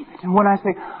receive it? And when I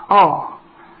say, oh,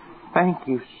 thank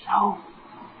you so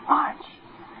much.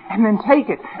 And then take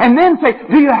it. And then say,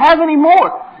 do you have any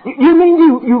more? You mean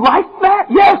you like that?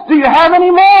 Yes. Do you have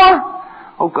any more?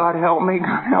 Oh, God help me.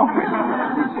 God help me.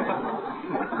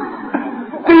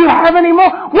 Do you have any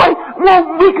more? Wait,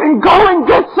 well, we can go and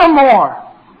get some more.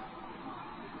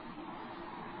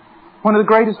 One of the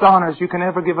greatest honors you can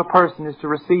ever give a person is to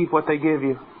receive what they give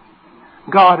you.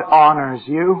 God honors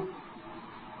you.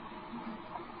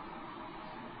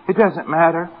 It doesn't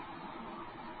matter.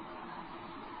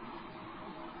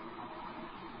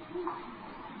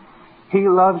 He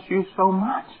loves you so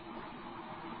much.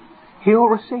 He'll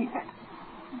receive it.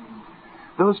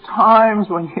 Those times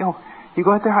when you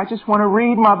go out there, I just want to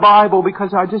read my Bible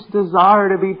because I just desire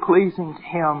to be pleasing to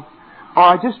Him. Or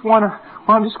I'm just going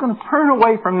to turn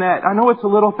away from that. I know it's a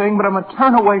little thing, but I'm going to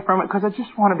turn away from it because I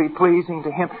just want to be pleasing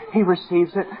to Him. He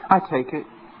receives it. I take it.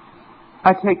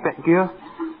 I take that gift.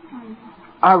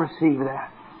 I receive that.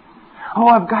 Oh,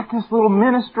 I've got this little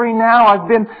ministry now.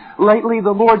 Lately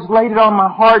the Lord's laid it on my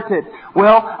heart that,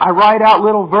 I write out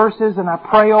little verses and I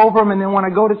pray over them, and then when I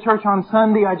go to church on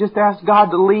Sunday, I just ask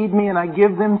God to lead me and I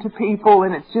give them to people,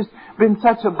 and it's just been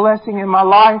such a blessing in my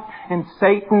life. And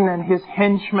Satan and his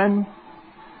henchmen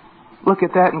look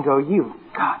at that and go, you've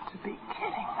got to be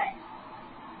kidding me.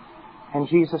 And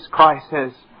Jesus Christ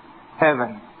says,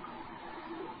 heaven,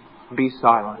 be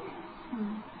silent.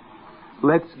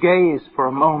 Let's gaze for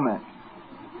a moment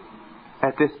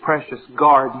at this precious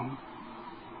garden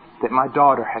that my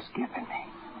daughter has given me.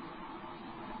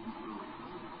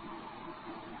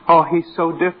 Oh, He's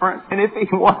so different. And if He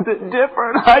wasn't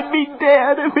different, I'd be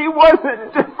dead. If He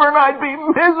wasn't different, I'd be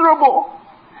miserable.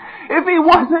 If He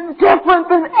wasn't different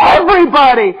than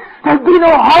everybody, there'd be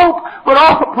no hope.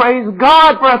 But praise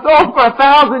God for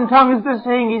 1,000 tongues to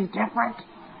sing. He's different.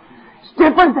 He's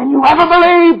different than you ever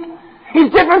believed. He's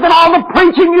different than all the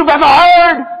preaching you've ever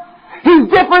heard. He's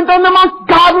different than the most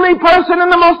godly person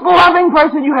and the most loving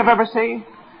person you have ever seen.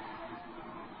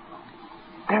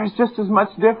 There's just as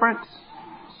much difference.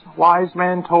 A wise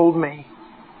man told me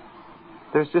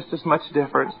there's just as much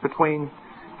difference between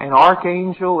an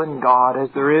archangel and God as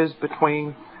there is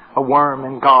between a worm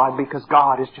and God, because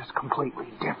God is just completely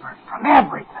different from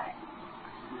everything.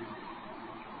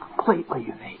 Completely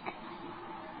unique.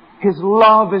 His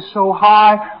love is so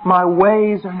high, my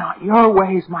ways are not your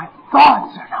ways, my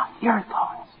thoughts are not your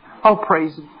thoughts. Oh,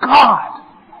 praise God.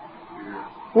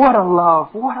 What a love,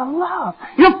 what a love.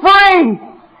 You're free.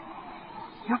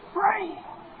 You're free.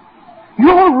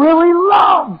 You're really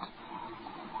loved.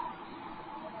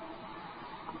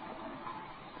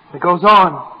 It goes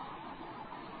on.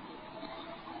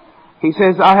 He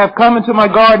says, I have come into my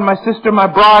garden, my sister, my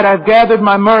bride. I have gathered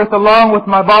my mirth along with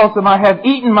my balsam. I have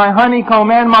eaten my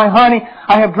honeycomb and my honey.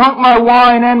 I have drunk my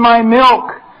wine and my milk.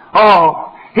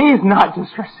 Oh, He's not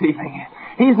just receiving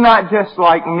it. He's not just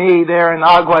like me there in the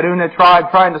Aguaduna tribe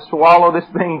trying to swallow this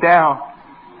thing down.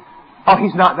 Oh,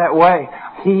 He's not that way.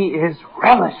 He is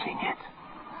relishing it.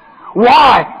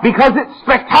 Why? Because it's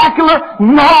spectacular?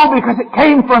 No, because it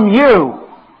came from you.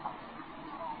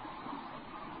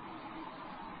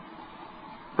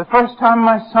 The first time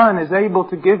my son is able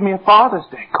to give me a Father's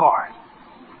Day card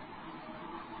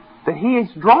that he is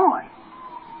drawing,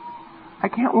 I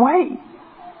can't wait.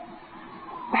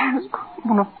 I'm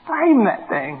going to frame that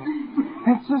thing.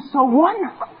 It's just so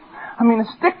wonderful. I mean, a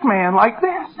stick man like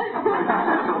this.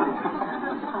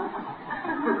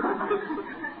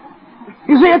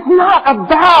 You see, it's not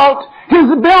about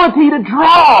his ability to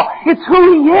draw. It's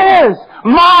who he is.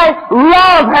 My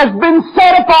love has been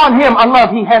set upon him, a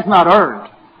love he has not earned.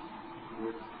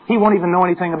 He won't even know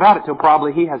anything about it till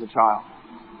probably he has a child.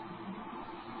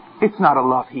 It's not a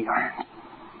love he earned.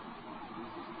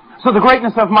 So the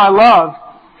greatness of my love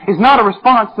is not a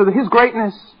response to his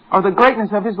greatness or the greatness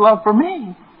of his love for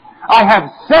me. I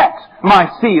have set my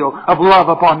seal of love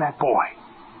upon that boy.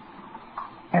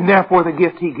 And therefore the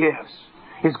gift he gives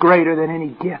is greater than any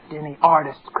gift any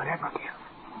artist could ever give.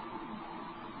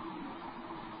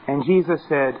 And Jesus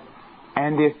said,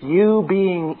 and if you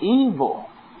being evil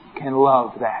can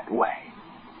love that way,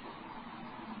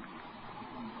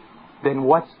 then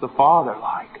what's the Father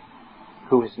like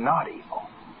who is not evil?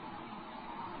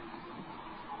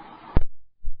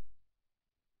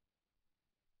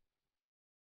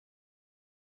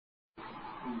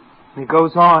 He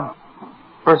goes on,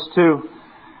 verse 2.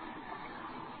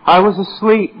 I was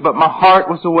asleep, but my heart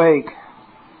was awake.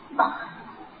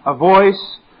 A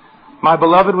voice, my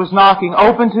beloved, was knocking.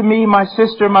 Open to me, my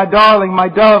sister, my darling, my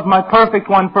dove, my perfect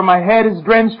one, for my head is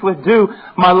drenched with dew,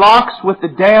 my locks with the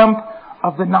damp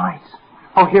of the night.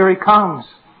 Oh, here he comes.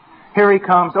 Here he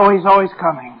comes. Oh, he's always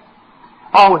coming.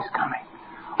 Always coming.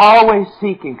 Always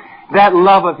seeking. That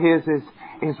love of his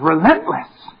is relentless.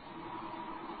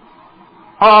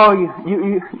 Oh,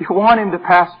 you want him to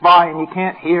pass by and you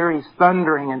can't hear. He's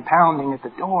thundering and pounding at the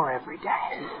door every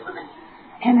day.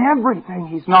 In everything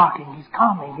he's knocking, he's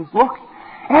coming, he's looking.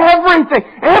 Everything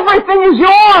is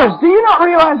yours. Do you not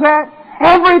realize that?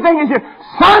 Everything is yours.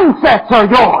 Sunsets are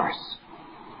yours.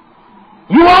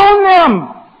 You own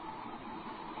them.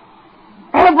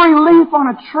 Every leaf on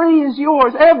a tree is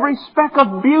yours. Every speck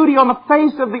of beauty on the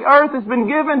face of the earth has been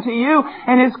given to you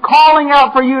and is calling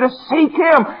out for you to seek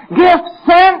Him. Gifts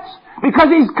sent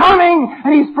because He's coming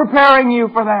and He's preparing you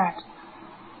for that.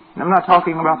 And I'm not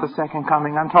talking about the second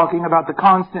coming. I'm talking about the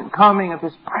constant coming of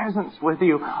His presence with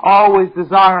you, always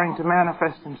desiring to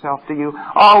manifest Himself to you,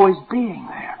 always being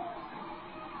there.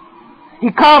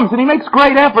 He comes and He makes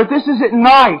great effort. This is at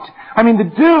night. I mean, the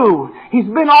dew. He's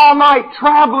been all night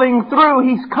traveling through.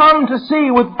 He's come to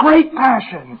see with great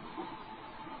passion.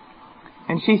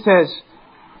 And she says,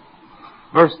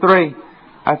 verse 3,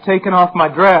 I've taken off my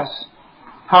dress.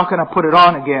 How can I put it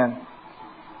on again?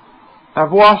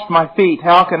 I've washed my feet.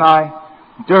 How can I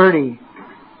dirty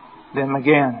them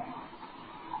again?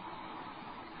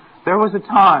 There was a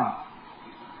time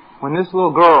when this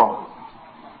little girl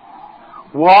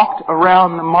walked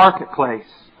around the marketplace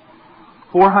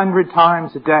 400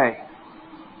 times a day,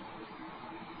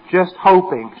 just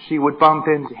hoping she would bump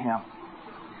into him.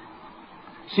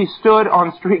 She stood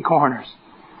on street corners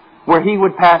where he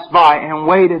would pass by and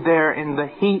waited there in the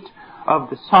heat of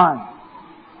the sun,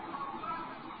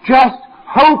 just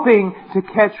hoping to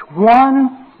catch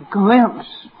one glimpse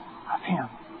of him.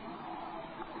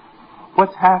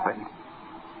 What's happened?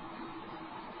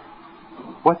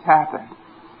 What's happened?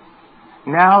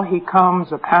 Now he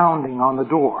comes a-pounding on the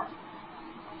door.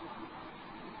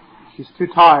 She's too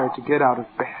tired to get out of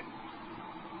bed.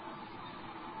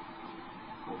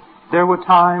 There were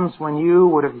times when you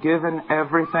would have given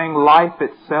everything, life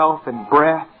itself and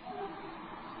breath,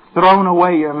 thrown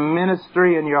away your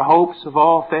ministry and your hopes of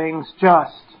all things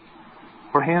just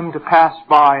for him to pass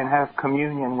by and have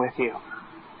communion with you.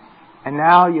 And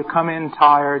now you come in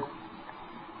tired,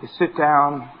 you sit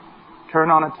down,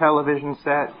 turn on a television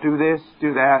set, do this,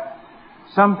 do that.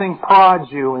 Something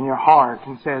prods you in your heart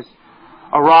and says,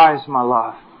 arise, my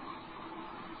love.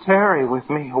 Tarry with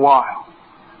me a while.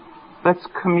 Let's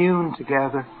commune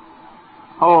together.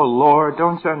 Oh, Lord,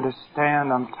 don't you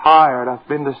understand? I'm tired. I've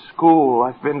been to school.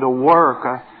 I've been to work.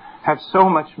 I have so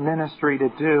much ministry to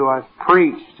do. I've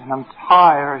preached and I'm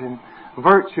tired and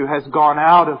virtue has gone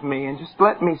out of me, and just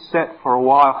let me sit for a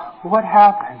while. What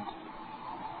happened?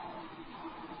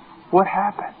 What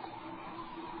happened?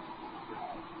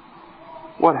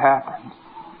 What happened?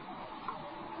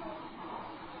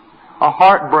 A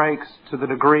heart breaks to the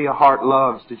degree a heart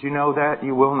loves. Did you know that?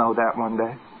 You will know that one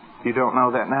day. If you don't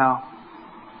know that now.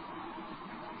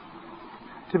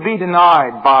 To be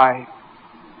denied by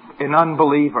an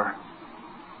unbeliever,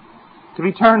 to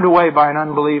be turned away by an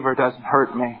unbeliever doesn't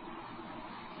hurt me.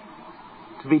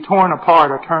 To be torn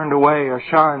apart or turned away or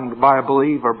shunned by a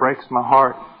believer breaks my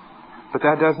heart. But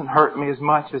that doesn't hurt me as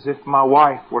much as if my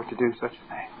wife were to do such a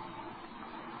thing.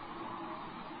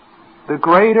 The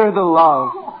greater the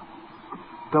love,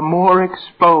 the more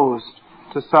exposed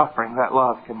to suffering that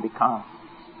love can become.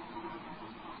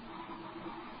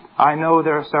 I know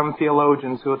there are some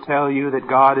theologians who will tell you that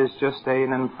God is just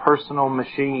an impersonal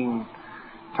machine,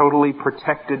 totally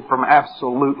protected from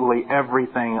absolutely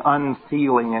everything,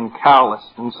 unfeeling and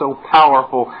calloused, and so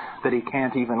powerful that He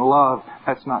can't even love.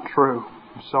 That's not true.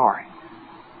 I'm sorry.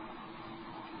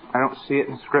 I don't see it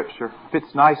in Scripture. It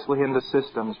fits nicely into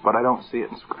systems, but I don't see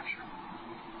it in Scripture.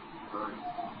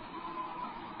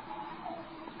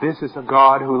 This is a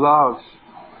God who loves,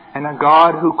 and a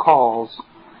God who calls,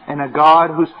 and a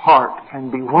God whose heart can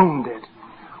be wounded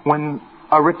when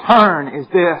a return is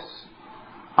this: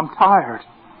 I'm tired.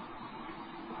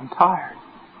 I'm tired.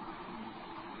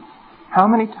 How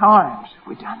many times have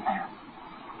we done that?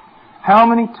 How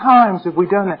many times have we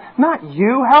done that? Not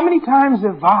you. How many times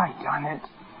have I done it?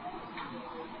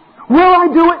 Will I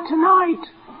do it tonight?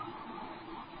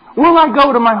 Will I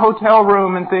go to my hotel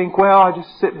room and think, well, I'll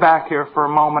just sit back here for a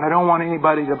moment. I don't want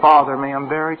anybody to bother me. I'm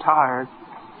very tired.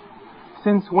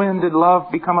 Since when did love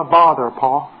become a bother,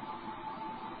 Paul?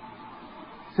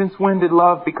 Since when did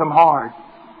love become hard?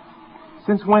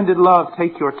 Since when did love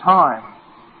take your time?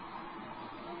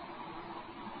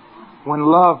 When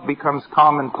love becomes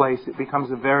commonplace, it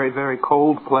becomes a very, very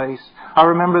cold place. I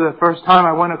remember the first time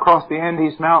I went across the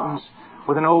Andes Mountains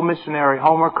with an old missionary,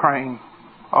 Homer Crane.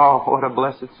 Oh, what a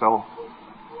blessed soul.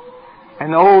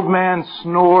 And the old man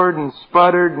snored and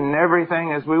sputtered and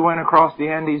everything as we went across the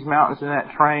Andes Mountains in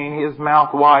that train, his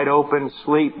mouth wide open,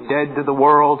 sleep, dead to the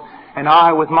world. And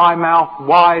I, with my mouth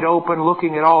wide open,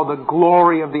 looking at all the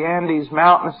glory of the Andes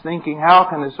Mountains, thinking, how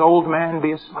can this old man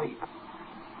be asleep?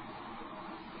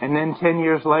 And then 10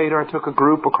 years later, I took a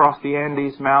group across the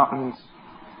Andes Mountains,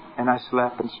 and I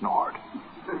slept and snored.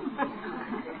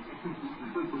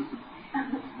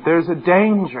 There's a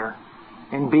danger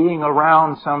in being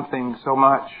around something so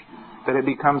much that it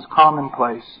becomes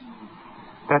commonplace.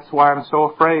 That's why I'm so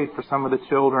afraid for some of the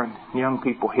children, young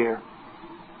people here.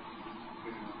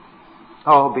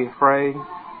 Oh, be afraid.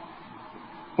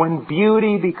 When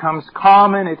beauty becomes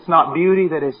common, it's not beauty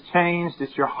that has changed,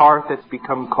 it's your heart that's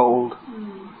become cold.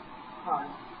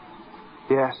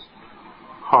 Yes,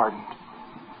 hardened.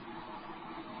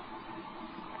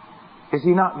 Is He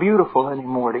not beautiful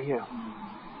anymore to you?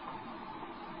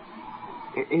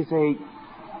 Is a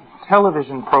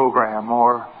television program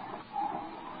or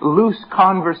loose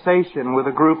conversation with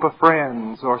a group of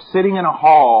friends, or sitting in a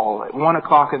hall at 1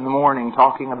 o'clock in the morning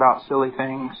talking about silly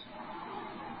things?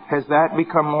 Has that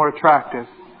become more attractive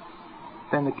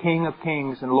than the King of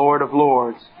Kings and Lord of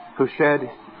Lords who shed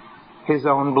His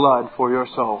own blood for your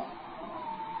soul?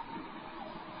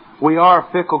 We are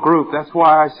a fickle group. That's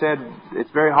why I said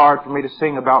it's very hard for me to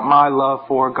sing about my love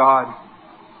for God.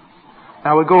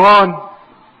 Now we go on.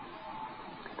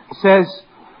 It says,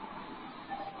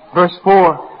 verse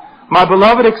 4, my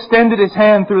beloved extended his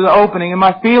hand through the opening, and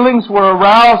my feelings were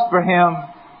aroused for him.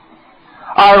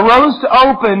 I arose to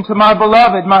open to my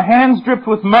beloved. My hands dripped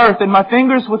with mirth, and my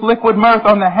fingers with liquid mirth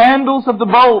on the handles of the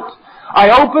bolt. I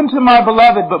opened to my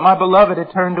beloved, but my beloved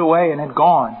had turned away and had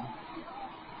gone.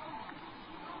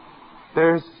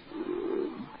 There's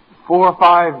 4 or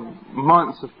 5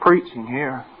 months of preaching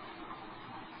here.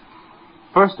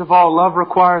 First of all, love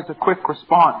requires a quick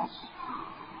response.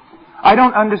 I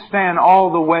don't understand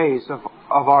all the ways of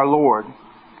our Lord.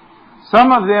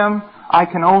 Some of them I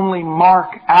can only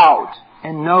mark out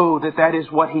and know that that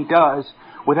is what He does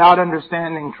without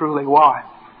understanding truly why.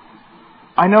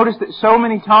 I noticed that so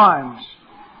many times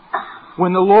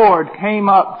when the Lord came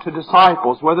up to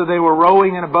disciples, whether they were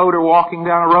rowing in a boat or walking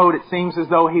down a road, it seems as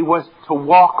though He was to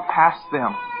walk past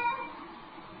them.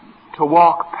 To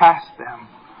walk past them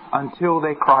until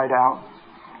they cried out.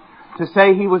 To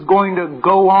say He was going to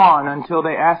go on until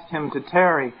they asked Him to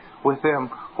tarry with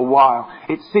them a while.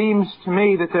 It seems to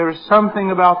me that there is something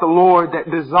about the Lord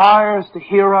that desires to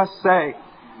hear us say,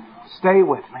 stay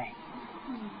with me.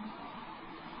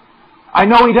 I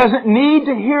know He doesn't need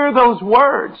to hear those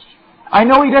words. I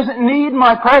know He doesn't need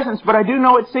my presence, but I do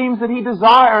know it seems that He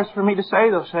desires for me to say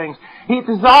those things. He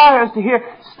desires to hear,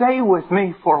 stay with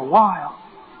me for a while.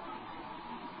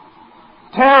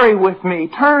 Tarry with me.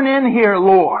 Turn in here,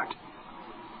 Lord.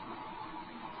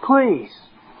 Please.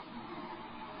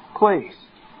 Please.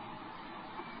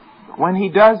 But when He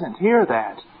doesn't hear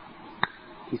that,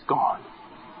 He's gone.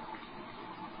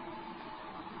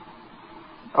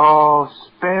 Oh,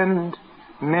 spend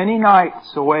many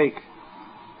nights awake.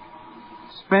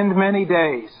 Spend many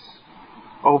days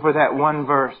over that one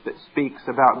verse that speaks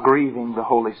about grieving the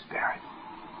Holy Spirit.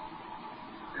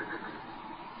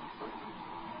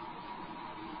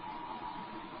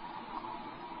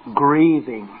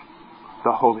 Grieving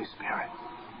the Holy Spirit.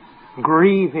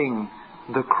 Grieving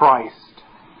the Christ.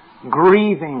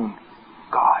 Grieving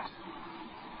God.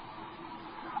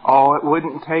 Oh, it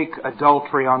wouldn't take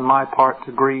adultery on my part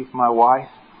to grieve my wife.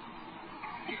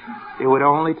 It would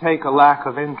only take a lack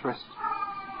of interest.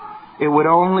 It would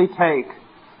only take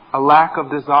a lack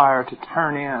of desire to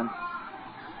turn in.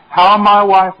 How my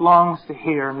wife longs to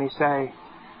hear me say,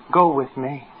 go with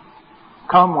me.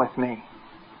 Come with me.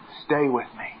 Stay with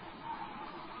me.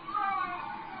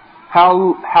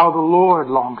 How the Lord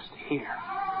longs to hear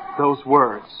those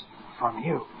words from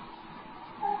you.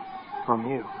 From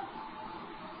you.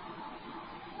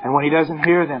 And when He doesn't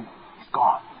hear them, He's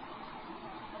gone.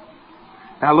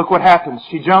 Now look what happens.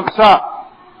 She jumps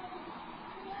up.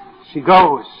 She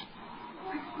goes.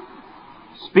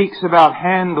 Speaks about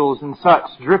handles and such,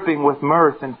 dripping with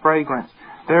mirth and fragrance.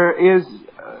 There is,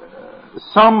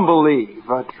 some believe,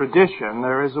 a tradition,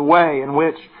 there is a way in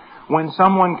which when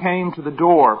someone came to the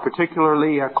door,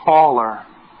 particularly a caller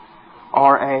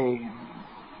or a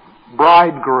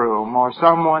bridegroom or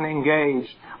someone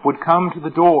engaged, would come to the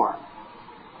door.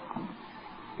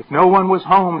 If no one was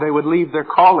home, they would leave their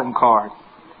calling card.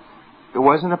 It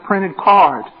wasn't a printed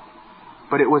card,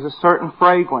 but it was a certain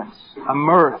fragrance, a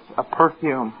mirth, a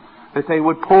perfume that they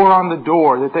would pour on the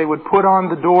door, that they would put on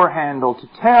the door handle to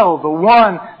tell the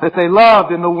one that they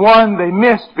loved and the one they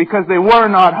missed because they were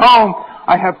not home,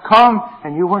 I have come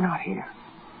and you were not here.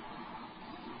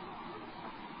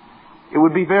 It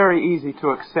would be very easy to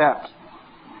accept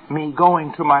me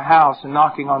going to my house and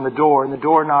knocking on the door and the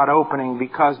door not opening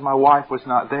because my wife was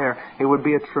not there. It would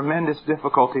be a tremendous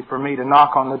difficulty for me to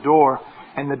knock on the door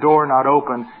and the door not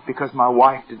open because my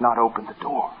wife did not open the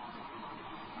door.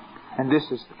 And this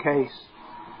is the case.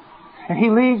 And he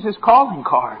leaves his calling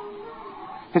card,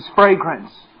 his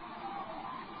fragrance.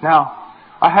 Now,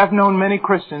 I have known many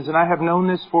Christians, and I have known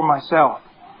this for myself.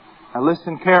 Now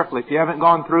listen carefully. If you haven't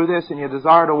gone through this and you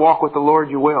desire to walk with the Lord,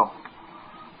 you will.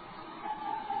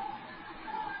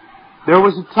 There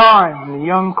was a time when a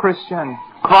young Christian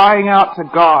crying out to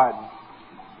God,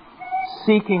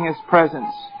 seeking His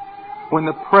presence, when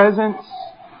the presence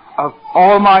of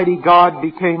Almighty God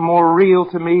became more real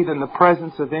to me than the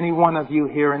presence of any one of you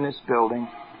here in this building.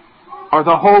 Or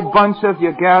the whole bunch of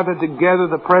you gathered together,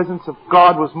 the presence of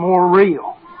God was more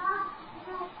real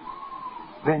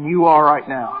than you are right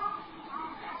now.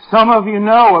 Some of you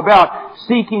know about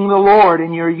seeking the Lord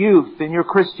in your youth, in your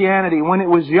Christianity, when it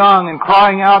was young, and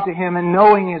crying out to Him and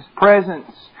knowing His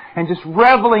presence and just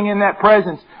reveling in that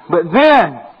presence. But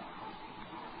then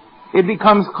it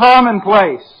becomes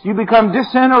commonplace. You become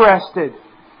disinterested.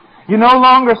 You no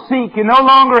longer seek. You no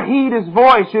longer heed His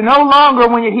voice. You no longer,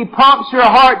 when He prompts your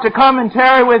heart to come and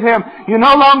tarry with Him, you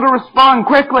no longer respond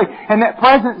quickly, and that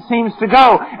presence seems to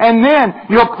go. And then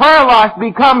your prayer life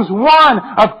becomes one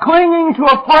of clinging to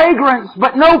a fragrance,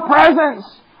 but no presence.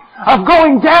 Of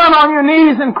going down on your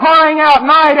knees and crying out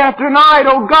night after night,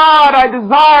 "Oh God, I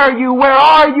desire You. Where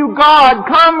are You, God?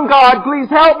 Come, God. Please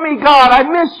help me, God. I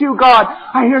miss You, God."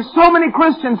 I hear so many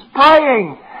Christians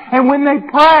praying. And when they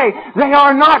pray, they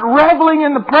are not reveling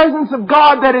in the presence of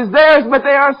God that is theirs, but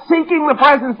they are seeking the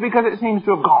presence because it seems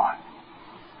to have gone.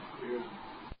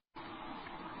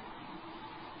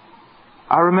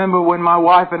 I remember when my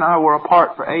wife and I were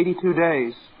apart for 82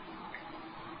 days.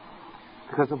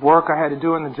 Because of work I had to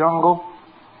do in the jungle,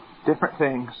 different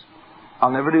things.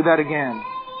 I'll never do that again.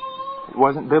 It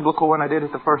wasn't biblical when I did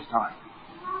it the first time.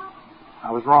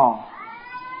 I was wrong.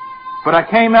 But I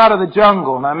came out of the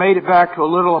jungle and I made it back to a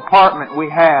little apartment we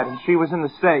had, and she was in the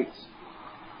States.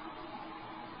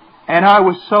 And I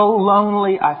was so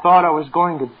lonely I thought I was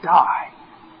going to die.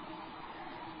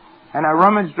 And I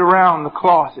rummaged around the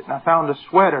closet and I found a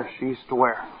sweater she used to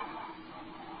wear.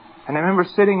 And I remember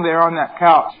sitting there on that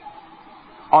couch,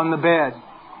 on the bed,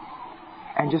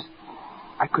 and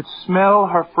I could smell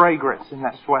her fragrance in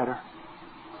that sweater.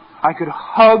 I could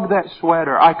hug that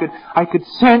sweater. I could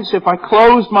sense if I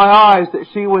closed my eyes that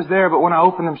she was there, but when I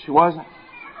opened them, she wasn't.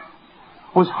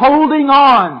 I was holding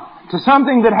on to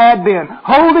something that had been.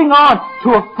 Holding on to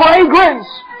a fragrance,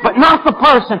 but not the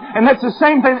person. And that's the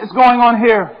same thing that's going on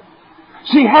here.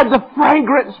 She had the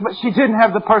fragrance, but she didn't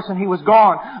have the person. He was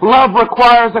gone. Love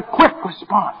requires a quick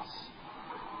response.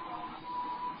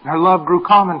 And her love grew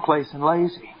commonplace and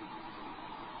lazy.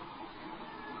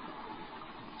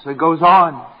 So it goes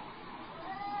on.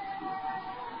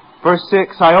 Verse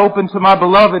 6, "I opened to my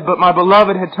beloved, but my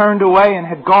beloved had turned away and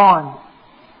had gone."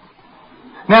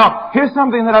 Now, here's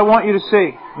something that I want you to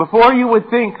see. Before you would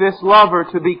think this lover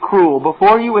to be cruel,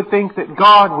 before you would think that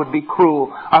God would be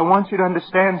cruel, I want you to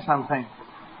understand something.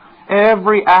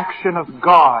 Every action of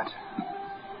God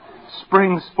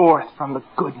springs forth from the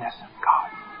goodness of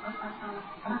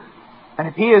God. And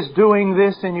if He is doing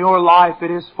this in your life, it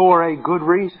is for a good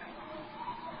reason.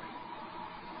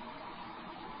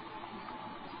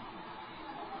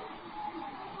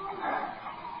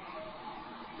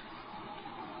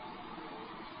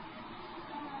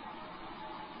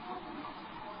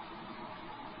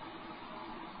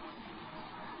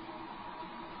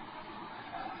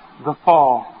 The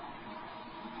fall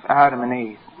of Adam and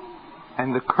Eve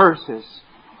and the curses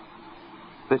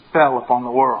that fell upon the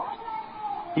world.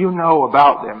 You know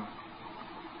about them.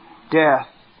 Death,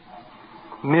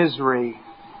 misery,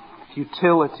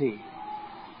 futility.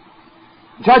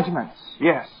 Judgments,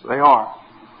 yes, they are.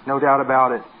 No doubt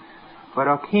about it. But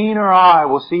a keener eye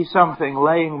will see something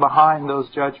laying behind those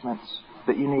judgments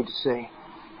that you need to see.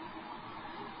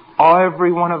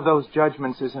 Every one of those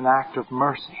judgments is an act of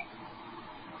mercy.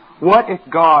 What if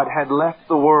God had left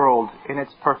the world in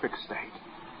its perfect state?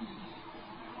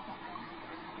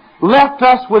 Left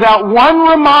us without one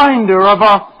reminder of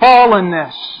our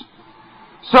fallenness,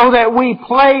 so that we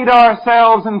played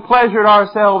ourselves and pleasured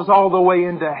ourselves all the way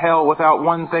into hell without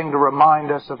one thing to remind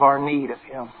us of our need of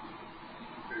Him.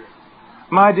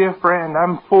 My dear friend,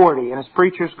 I'm 40, and as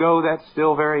preachers go, that's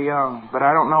still very young. But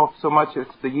I don't know if so much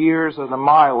it's the years or the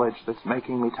mileage that's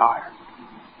making me tired.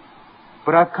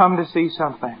 But I've come to see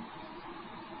something.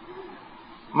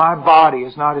 My body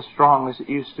is not as strong as it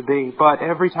used to be, but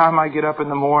every time I get up in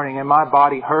the morning and my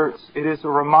body hurts, it is a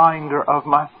reminder of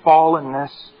my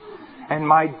fallenness and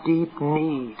my deep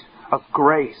need of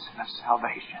grace and of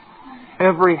salvation.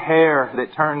 Every hair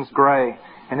that turns gray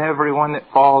and every one that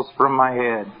falls from my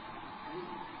head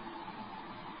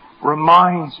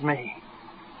reminds me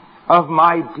of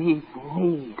my deep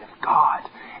need of God.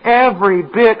 Every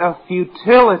bit of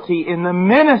futility in the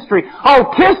ministry.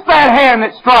 Oh, kiss that hand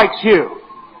that strikes you.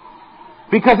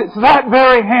 Because it's that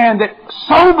very hand that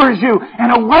sobers you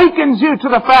and awakens you to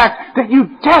the fact that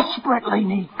you desperately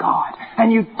need God.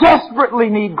 And you desperately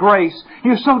need grace.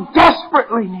 You so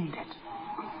desperately need it.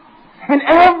 And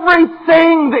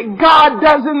everything that God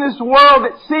does in this world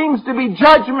that seems to be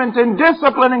judgment and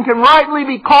discipline and can rightly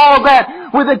be called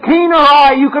that, with a keener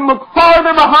eye you can look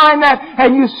farther behind that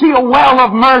and you see a well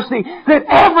of mercy. That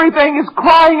everything is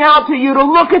crying out to you to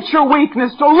look at your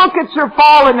weakness, to look at your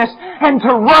fallenness, and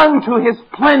to run to His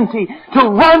plenty, to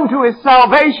run to His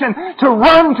salvation, to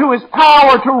run to His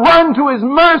power, to run to His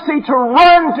mercy, to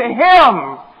run to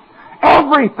Him.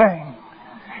 Everything.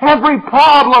 Every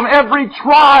problem, every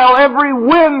trial, every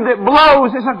wind that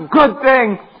blows is a good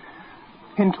thing.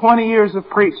 In 20 years of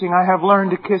preaching, I have learned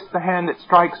to kiss the hand that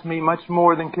strikes me much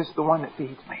more than kiss the one that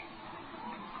feeds me.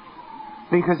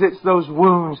 Because it's those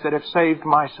wounds that have saved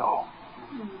my soul.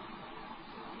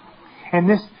 And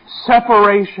this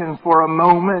separation for a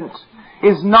moment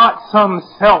is not some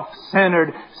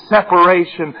self-centered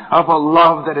separation of a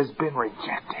love that has been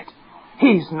rejected.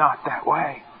 He's not that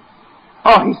way.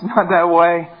 Oh, He's not that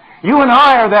way. You and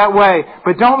I are that way,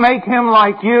 but don't make Him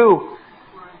like you.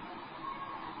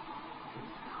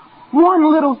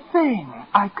 One little thing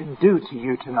I could do to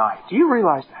you tonight. Do you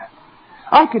realize that?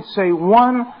 I could say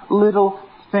one little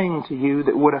thing to you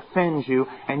that would offend you,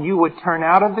 and you would turn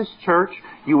out of this church,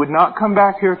 you would not come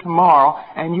back here tomorrow,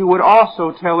 and you would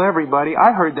also tell everybody,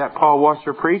 I heard that Paul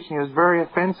Washer preach, and he was very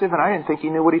offensive, and I didn't think he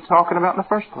knew what he was talking about in the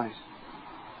first place.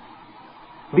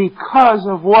 Because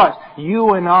of what?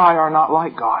 You and I are not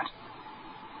like God.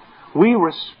 We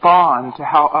respond to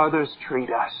how others treat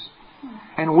us.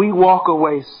 And we walk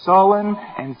away sullen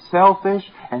and selfish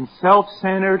and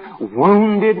self-centered,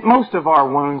 wounded. Most of our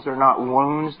wounds are not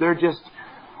wounds. They're just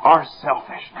our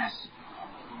selfishness.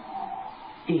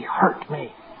 He hurt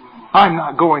me. I'm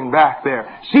not going back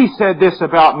there. She said this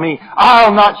about me.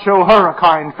 I'll not show her a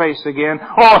kind face again.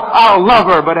 Or I'll love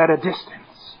her but at a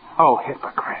distance. Oh,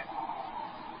 hypocrite.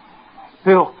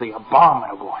 Filthy,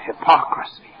 abominable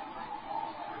hypocrisy.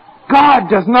 God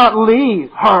does not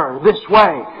leave her this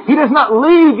way. He does not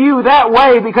leave you that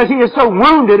way because He is so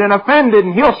wounded and offended,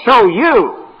 and He'll show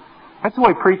you. That's the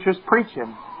way preachers preach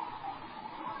Him.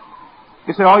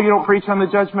 You say, oh, you don't preach on the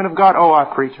judgment of God? Oh, I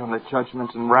preach on the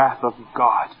judgment and wrath of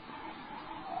God.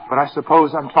 But I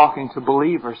suppose I'm talking to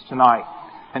believers tonight.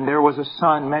 And there was a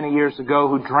son many years ago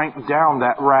who drank down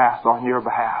that wrath on your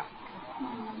behalf.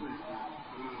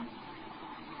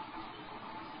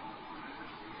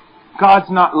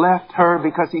 God's not left her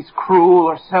because He's cruel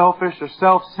or selfish or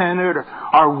self-centered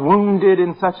or wounded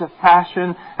in such a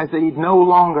fashion as that He'd no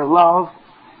longer love.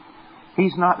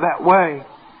 He's not that way.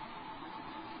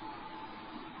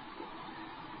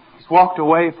 He's walked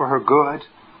away for her good,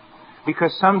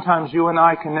 because sometimes you and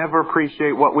I can never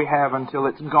appreciate what we have until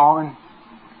it's gone.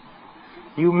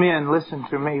 You men, listen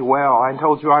to me well. I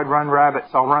told you I'd run rabbits.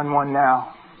 I'll run one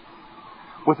now.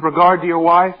 With regard to your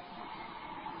wife,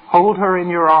 hold her in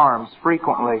your arms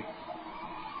frequently.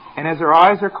 And as her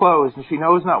eyes are closed and she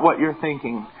knows not what you're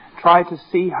thinking, try to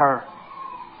see her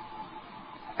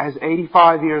as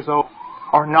 85 years old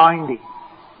or 90,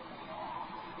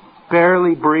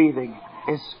 barely breathing,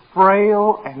 as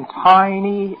frail and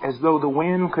tiny as though the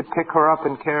wind could pick her up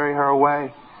and carry her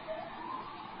away,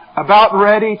 about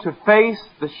ready to face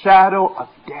the shadow of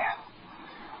death.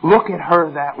 Look at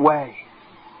her that way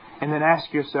and then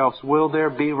ask yourselves, will there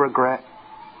be regret?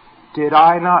 Did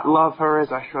I not love her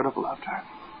as I should have loved her?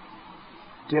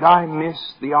 Did I miss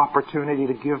the opportunity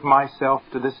to give myself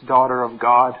to this daughter of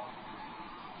God?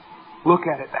 Look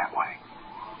at it that way.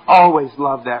 Always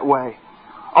love that way.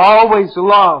 Always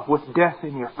love with death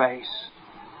in your face.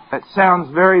 That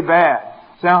sounds very bad.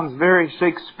 Sounds very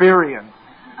Shakespearean.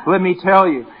 Let me tell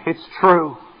you, it's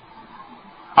true.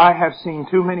 I have seen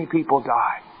too many people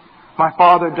die. My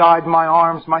father died in my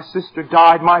arms. My sister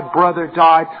died. My brother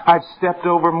died. I've stepped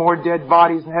over more dead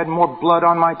bodies and had more blood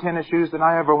on my tennis shoes than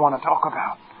I ever want to talk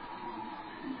about.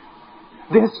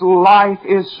 This life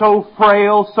is so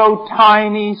frail, so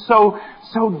tiny, so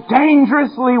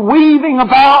dangerously weaving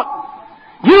about.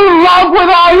 You love with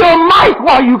all your might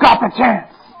while you got the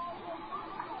chance.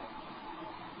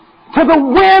 To the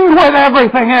wind with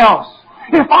everything else.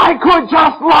 If I could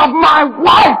just love my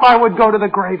wife, I would go to the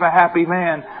grave a happy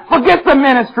man. Forget the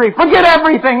ministry. Forget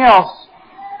everything else.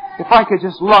 If I could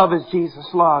just love as Jesus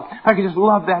loved. If I could just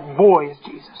love that boy as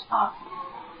Jesus loved.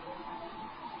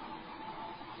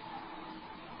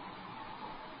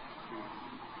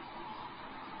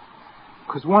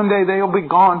 Because one day they'll be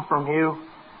gone from you.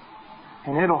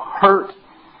 And it'll hurt.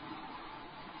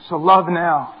 So love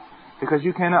now. Because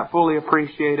you cannot fully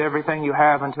appreciate everything you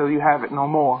have until you have it no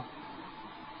more.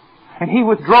 And He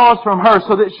withdraws from her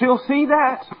so that she'll see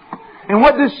that. And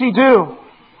what does she do?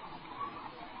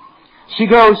 She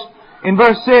goes in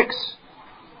verse 6.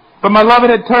 But my beloved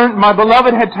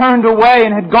had turned away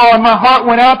and had gone. My heart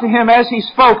went out to him as he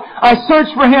spoke. I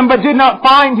searched for him, but did not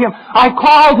find him. I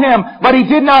called him, but he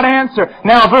did not answer.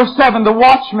 Now, verse 7, the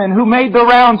watchmen who made the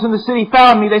rounds in the city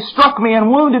found me. They struck me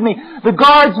and wounded me. The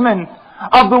guardsmen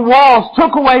of the walls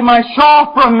took away my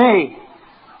shawl from me.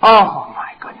 Oh,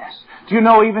 my goodness. Do you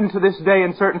know, even to this day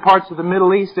in certain parts of the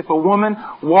Middle East, if a woman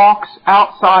walks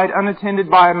outside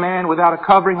unattended by a man without a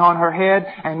covering on her head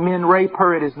and men rape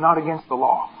her, it is not against the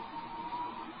law.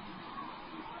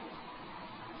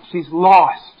 She's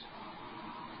lost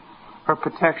her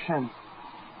protection.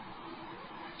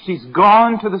 She's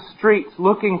gone to the streets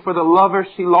looking for the lover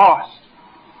she lost.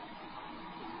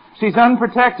 She's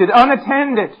unprotected,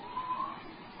 unattended.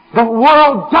 The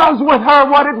world does with her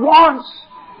what it wants.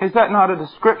 Is that not a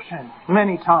description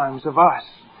many times of us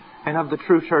and of the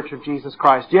true church of Jesus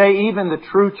Christ? Yea, even the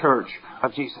true church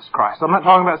of Jesus Christ. I'm not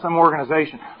talking about some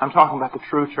organization. I'm talking about the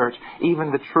true church.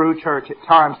 Even the true church, at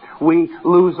times, we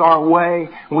lose our way.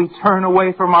 We turn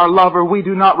away from our lover. We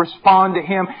do not respond to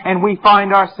Him. And we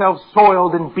find ourselves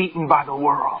soiled and beaten by the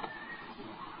world.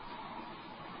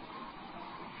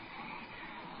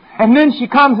 And then she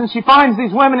comes and she finds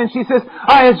these women and she says,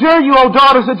 I adjure you, O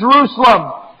daughters of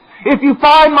Jerusalem, if you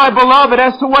find my beloved,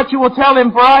 as to what you will tell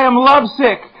him, for I am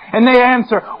lovesick. And they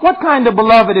answer, what kind of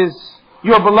beloved is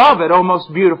your beloved, O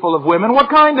most beautiful of women? What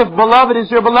kind of beloved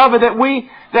is your beloved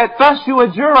that thus you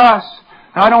adjure us?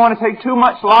 Now, I don't want to take too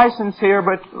much license here,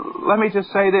 but let me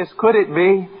just say this. Could it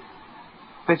be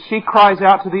that she cries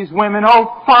out to these women,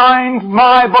 oh, find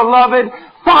my beloved,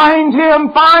 find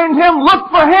him, look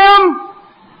for him?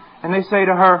 And they say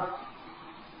to her,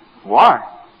 why?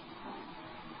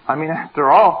 I mean, after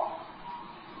all,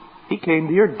 he came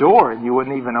to your door and you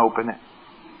wouldn't even open it.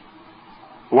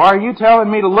 Why are you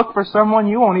telling me to look for someone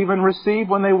you won't even receive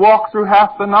when they walk through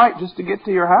half the night just to get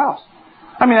to your house?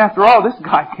 I mean, after all, this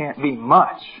guy can't be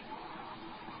much.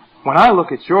 When I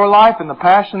look at your life and the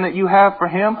passion that you have for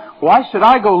him, why should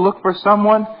I go look for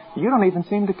someone you don't even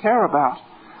seem to care about?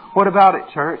 What about it,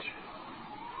 church?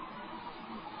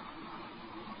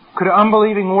 Could an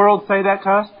unbelieving world say that to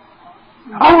us?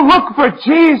 Oh, look for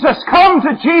Jesus! Come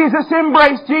to Jesus!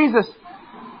 Embrace Jesus!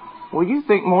 Well, you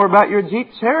think more about your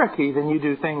Jeep Cherokee than you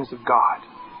do things of God.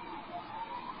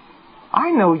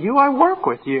 I know you. I work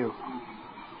with you.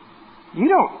 You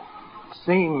don't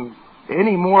seem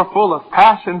any more full of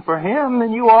passion for Him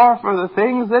than you are for the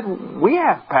things that we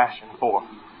have passion for.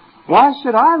 Why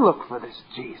should I look for this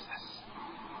Jesus?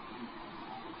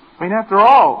 I mean, after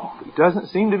all, He doesn't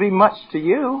seem to be much to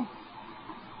you.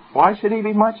 Why should He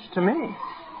be much to me?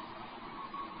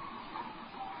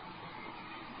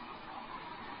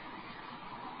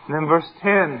 And then verse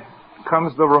 10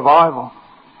 comes the revival.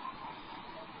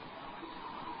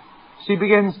 She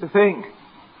begins to think.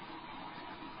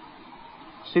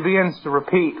 She begins to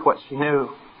repeat what she knew.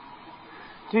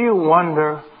 Do you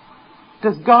wonder,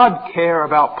 does God care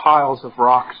about piles of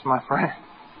rocks, my friend?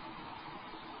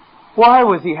 Why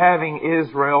was He having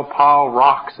Israel pile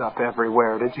rocks up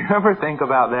everywhere? Did you ever think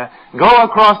about that? Go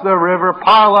across the river,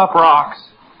 pile up rocks.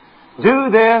 Do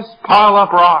this, pile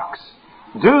up rocks.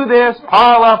 Do this,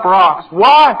 pile up rocks.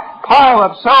 Why pile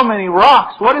up so many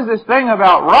rocks? What is this thing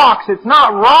about rocks? It's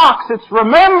not rocks, it's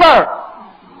remember.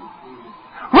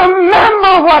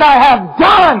 Remember what I have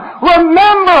done.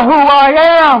 Remember who I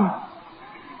am.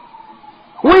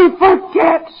 We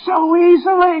forget so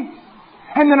easily.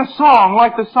 And then a song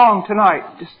like the song tonight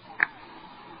just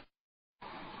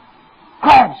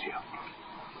grabs you.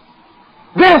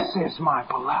 This is my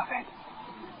beloved.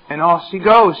 And off she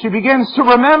goes. She begins to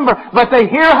remember, but they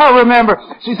hear her remember.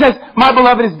 She says, my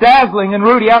beloved is dazzling and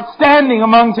ruddy, outstanding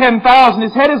among 10,000.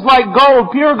 His head is like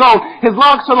gold, pure gold. His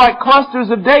locks are like clusters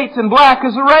of dates and black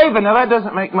as a raven. Now that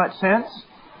doesn't make much sense.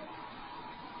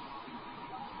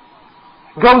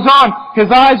 Goes on,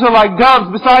 his eyes are like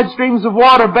doves beside streams of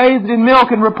water, bathed in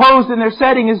milk and reposed in their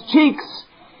setting. His cheeks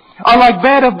are like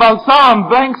bed of balsam,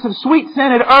 banks of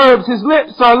sweet-scented herbs. His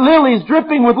lips are lilies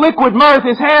dripping with liquid mirth.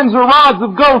 His hands are rods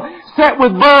of gold set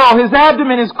with beryl. His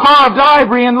abdomen is carved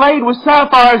ivory inlaid with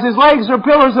sapphires. His legs are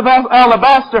pillars of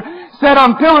alabaster set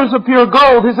on pillars of pure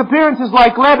gold. His appearance is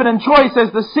like Lebanon, choice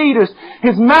as the cedars.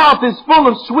 His mouth is full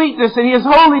of sweetness, and He is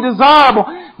wholly desirable.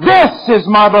 This is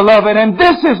my beloved, and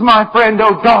this is my friend,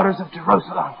 O daughters of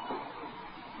Jerusalem.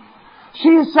 She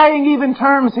is saying even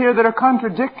terms here that are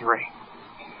contradictory.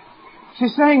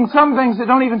 She's saying some things that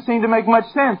don't even seem to make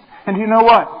much sense. And you know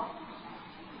what?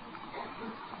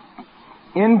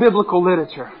 In biblical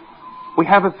literature, we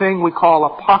have a thing we call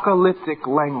apocalyptic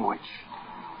language.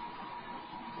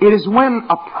 It is when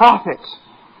a prophet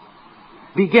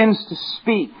begins to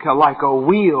speak like a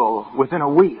wheel within a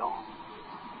wheel.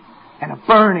 and a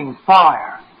burning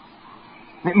fire.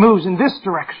 And it moves in this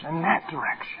direction and that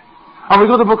direction. Or we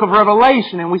go to the book of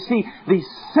Revelation and we see these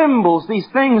symbols, these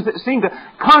things that seem to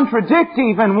contradict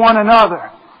even one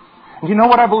another. And you know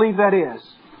what I believe that is?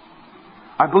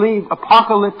 I believe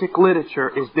apocalyptic literature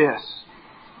is this.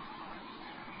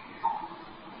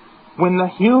 When the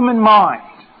human mind,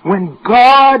 when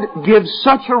God gives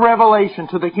such a revelation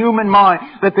to the human mind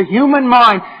that the human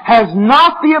mind has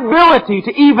not the ability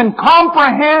to even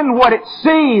comprehend what it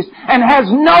sees and has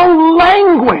no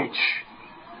language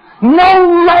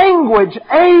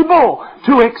able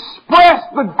to express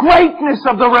the greatness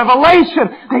of the revelation,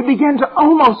 they begin to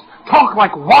almost talk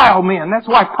like wild men. That's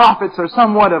why prophets are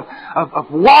somewhat of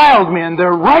wild men.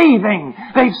 They're raving.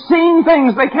 They've seen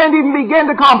things they can't even begin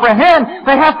to comprehend.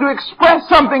 They have to express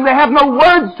something. They have no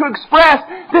words to express.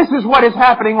 This is what is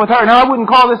happening with her. Now, I wouldn't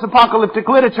call this apocalyptic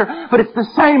literature, but it's the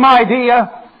same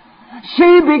idea.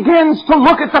 She begins to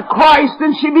look at the Christ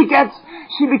and she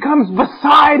becomes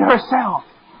beside herself.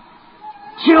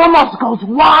 She almost goes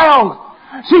wild.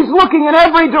 She's looking in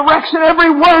every direction,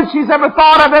 every word she's ever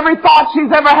thought of, every thought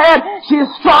she's ever had. She is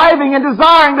striving and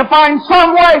desiring to find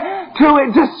some way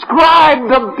to describe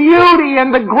the beauty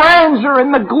and the grandeur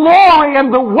and the glory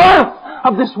and the worth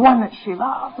of this one that she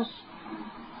loves.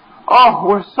 Oh,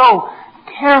 we're so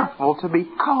careful to be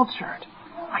cultured.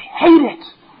 I hate it.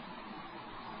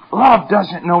 Love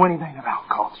doesn't know anything about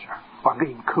culture or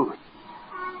being couth.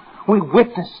 We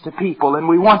witness to people and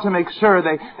we want to make sure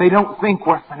they don't think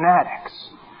we're fanatics.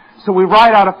 So we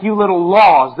write out a few little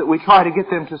laws that we try to get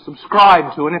them to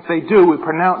subscribe to, and if they do, we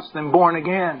pronounce them born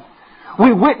again.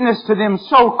 We witness to them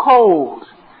so cold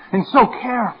and so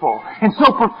careful and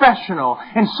so professional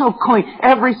and so clean.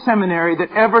 Every seminary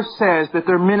that ever says that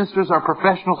their ministers are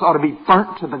professionals ought to be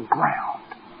burnt to the ground.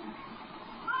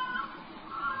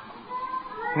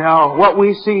 Now, what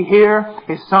we see here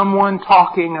is someone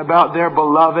talking about their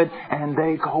beloved and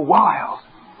they go wild.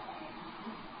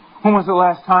 When was the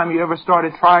last time you ever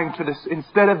started trying to,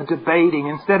 instead of debating,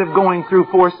 instead of going through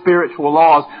 4 spiritual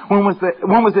laws, when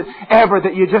was it ever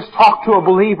that you just talked to a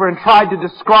believer and tried to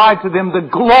describe to them the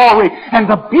glory and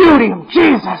the beauty of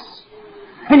Jesus?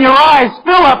 And your eyes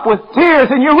fill up with tears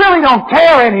and you really don't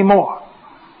care anymore.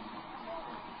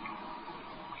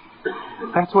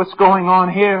 That's what's going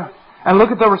on here. And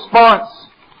look at the response.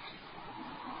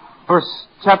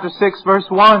 Chapter 6, verse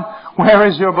 1. Where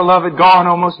is your beloved gone,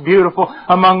 O most beautiful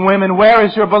among women? Where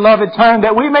is your beloved turned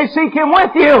that we may seek Him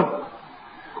with you?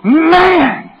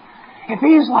 Man, if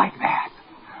He's like that.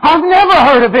 I've never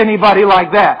heard of anybody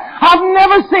like that. I've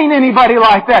never seen anybody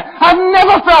like that. I've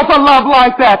never felt a love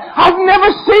like that. I've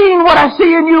never seen what I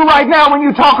see in you right now when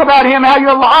you talk about Him, how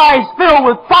your eyes fill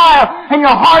with fire and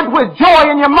your heart with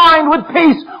joy and your mind with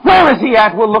peace. Where is He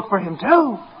at? We'll look for Him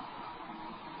too.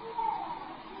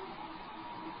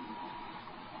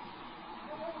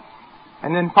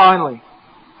 And then finally,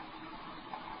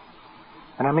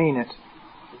 and I mean it,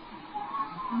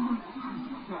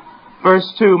 verse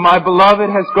 2, my beloved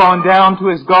has gone down to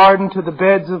his garden, to the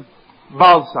beds of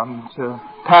balsam, to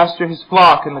pasture his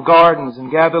flock in the gardens and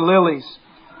gather lilies.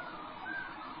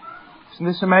 Isn't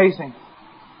this amazing?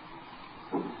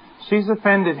 She's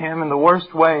offended him in the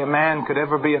worst way a man could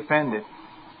ever be offended.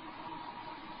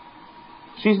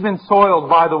 She's been soiled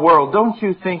by the world. Don't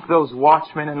you think those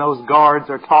watchmen and those guards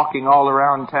are talking all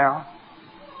around town?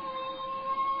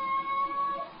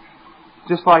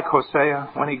 Just like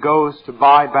Hosea, when he goes to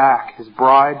buy back his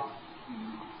bride.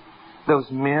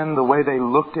 Those men, the way they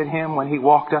looked at him when he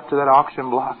walked up to that auction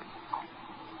block.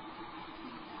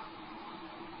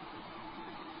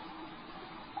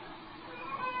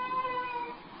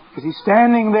 Is he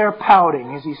standing there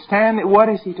pouting? Is he standing... What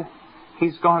is he doing?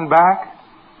 He's gone back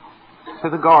to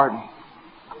the garden.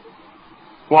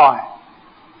 Why?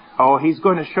 Oh, he's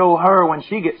going to show her when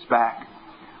she gets back.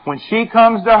 When she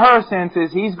comes to her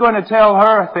senses, he's going to tell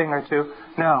her a thing or two.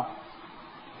 No.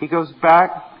 He goes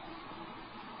back,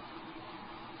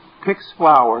 picks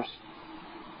flowers,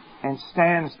 and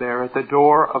stands there at the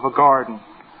door of a garden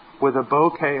with a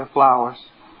bouquet of flowers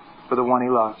for the one he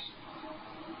loves.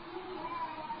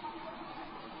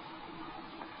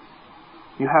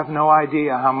 You have no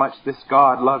idea how much this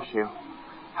God loves you.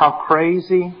 How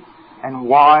crazy and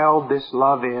wild this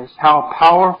love is. How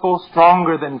powerful,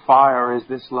 stronger than fire is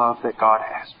this love that God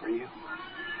has for you.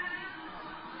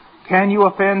 Can you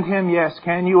offend Him? Yes.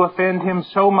 Can you offend Him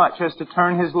so much as to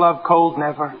turn His love cold?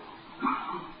 Never.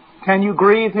 Can you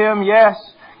grieve Him? Yes.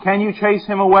 Can you chase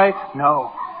Him away?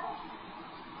 No.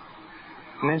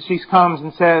 And then she comes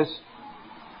and says,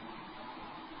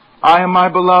 I am my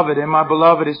beloved and my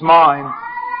beloved is mine.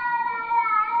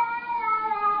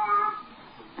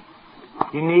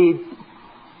 You need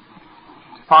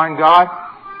to find God?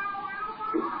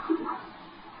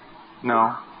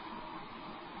 No.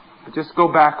 But just go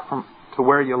back to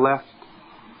where you left.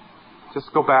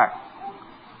 Just go back.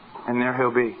 And there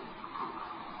He'll be.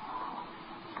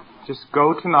 Just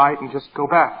go tonight and just go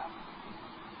back.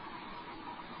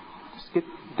 Just get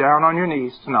down on your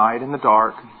knees tonight in the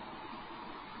dark.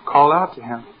 Call out to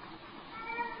Him.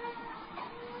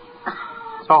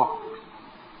 That's all.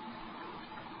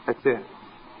 That's it.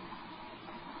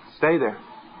 Stay there.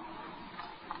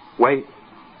 Wait.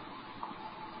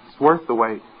 It's worth the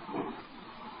wait.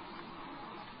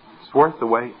 It's worth the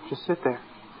wait. Just sit there.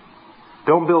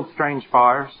 Don't build strange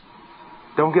fires.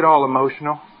 Don't get all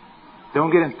emotional.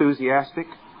 Don't get enthusiastic.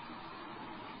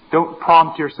 Don't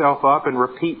prompt yourself up and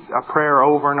repeat a prayer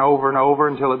over and over and over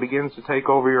until it begins to take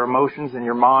over your emotions and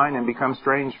your mind and become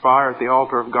strange fire at the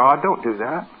altar of God. Don't do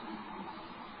that.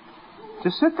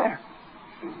 Just sit there.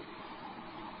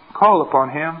 Call upon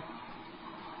Him.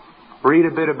 Read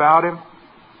a bit about Him.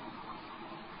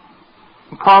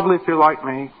 And probably if you're like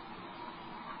me,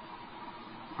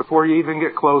 before you even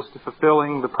get close to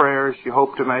fulfilling the prayers you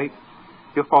hope to make,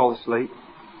 you'll fall asleep.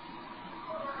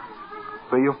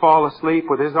 But you'll fall asleep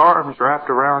with His arms wrapped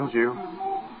around you.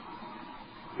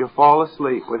 You'll fall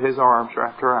asleep with His arms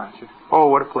wrapped around you. Oh,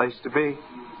 what a place to be.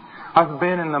 I've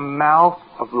been in the mouth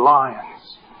of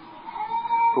lions.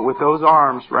 But with those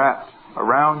arms wrapped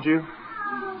around you,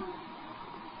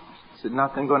 there's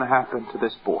nothing going to happen to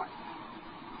this boy.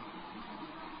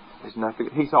 There's nothing.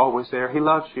 He's always there. He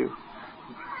loves you.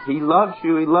 He loves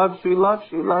you. He loves you. He loves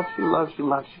you. He loves you. He loves you.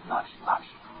 Loves you. Loves you. Loves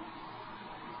you.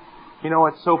 You know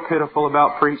what's so pitiful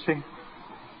about preaching?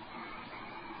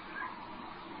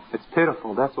 It's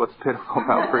pitiful. That's what's pitiful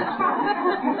about preaching.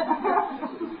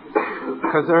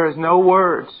 Because there is no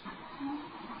words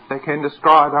that can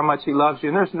describe how much He loves you.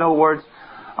 And there's no words.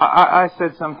 I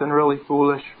said something really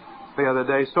foolish the other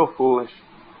day. So foolish.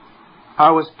 I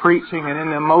was preaching, and in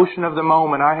the emotion of the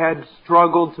moment, I had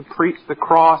struggled to preach the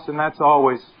cross, and that's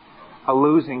always a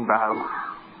losing battle.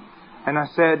 And I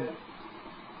said,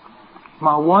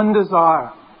 my one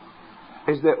desire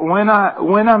is that when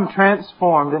I'm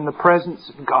transformed in the presence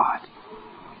of God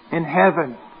in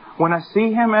heaven, when I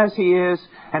see Him as He is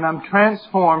and I'm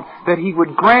transformed, that He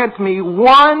would grant me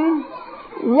one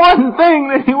thing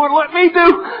that He would let me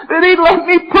do, that He'd let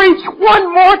me preach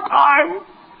one more time,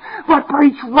 but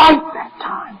preach right that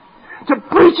time. To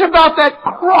preach about that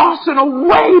cross in a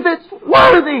way that's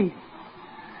worthy.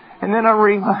 And then I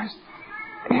realized,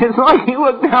 it's like He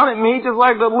looked down at me just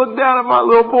like I looked down at my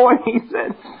little boy. He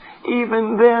said,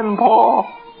 even then, Paul,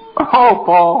 oh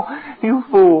Paul, you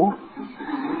fool,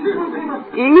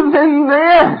 even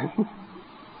then,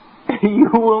 you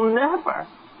will never,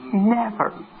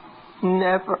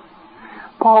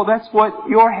 Paul, that's what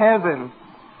your heaven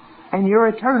and your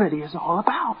eternity is all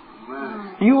about.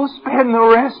 You will spend the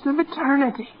rest of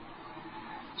eternity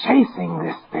chasing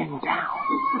this thing down.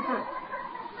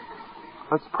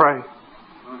 Let's pray.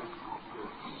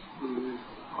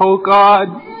 Oh God,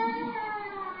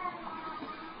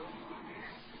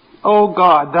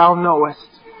 Thou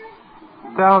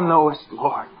knowest,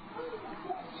 Lord.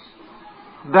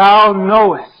 Thou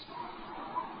knowest.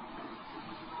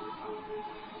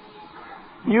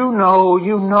 You know.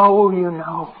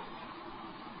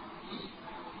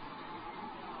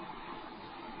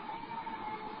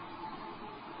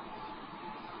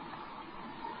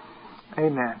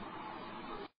 Amen.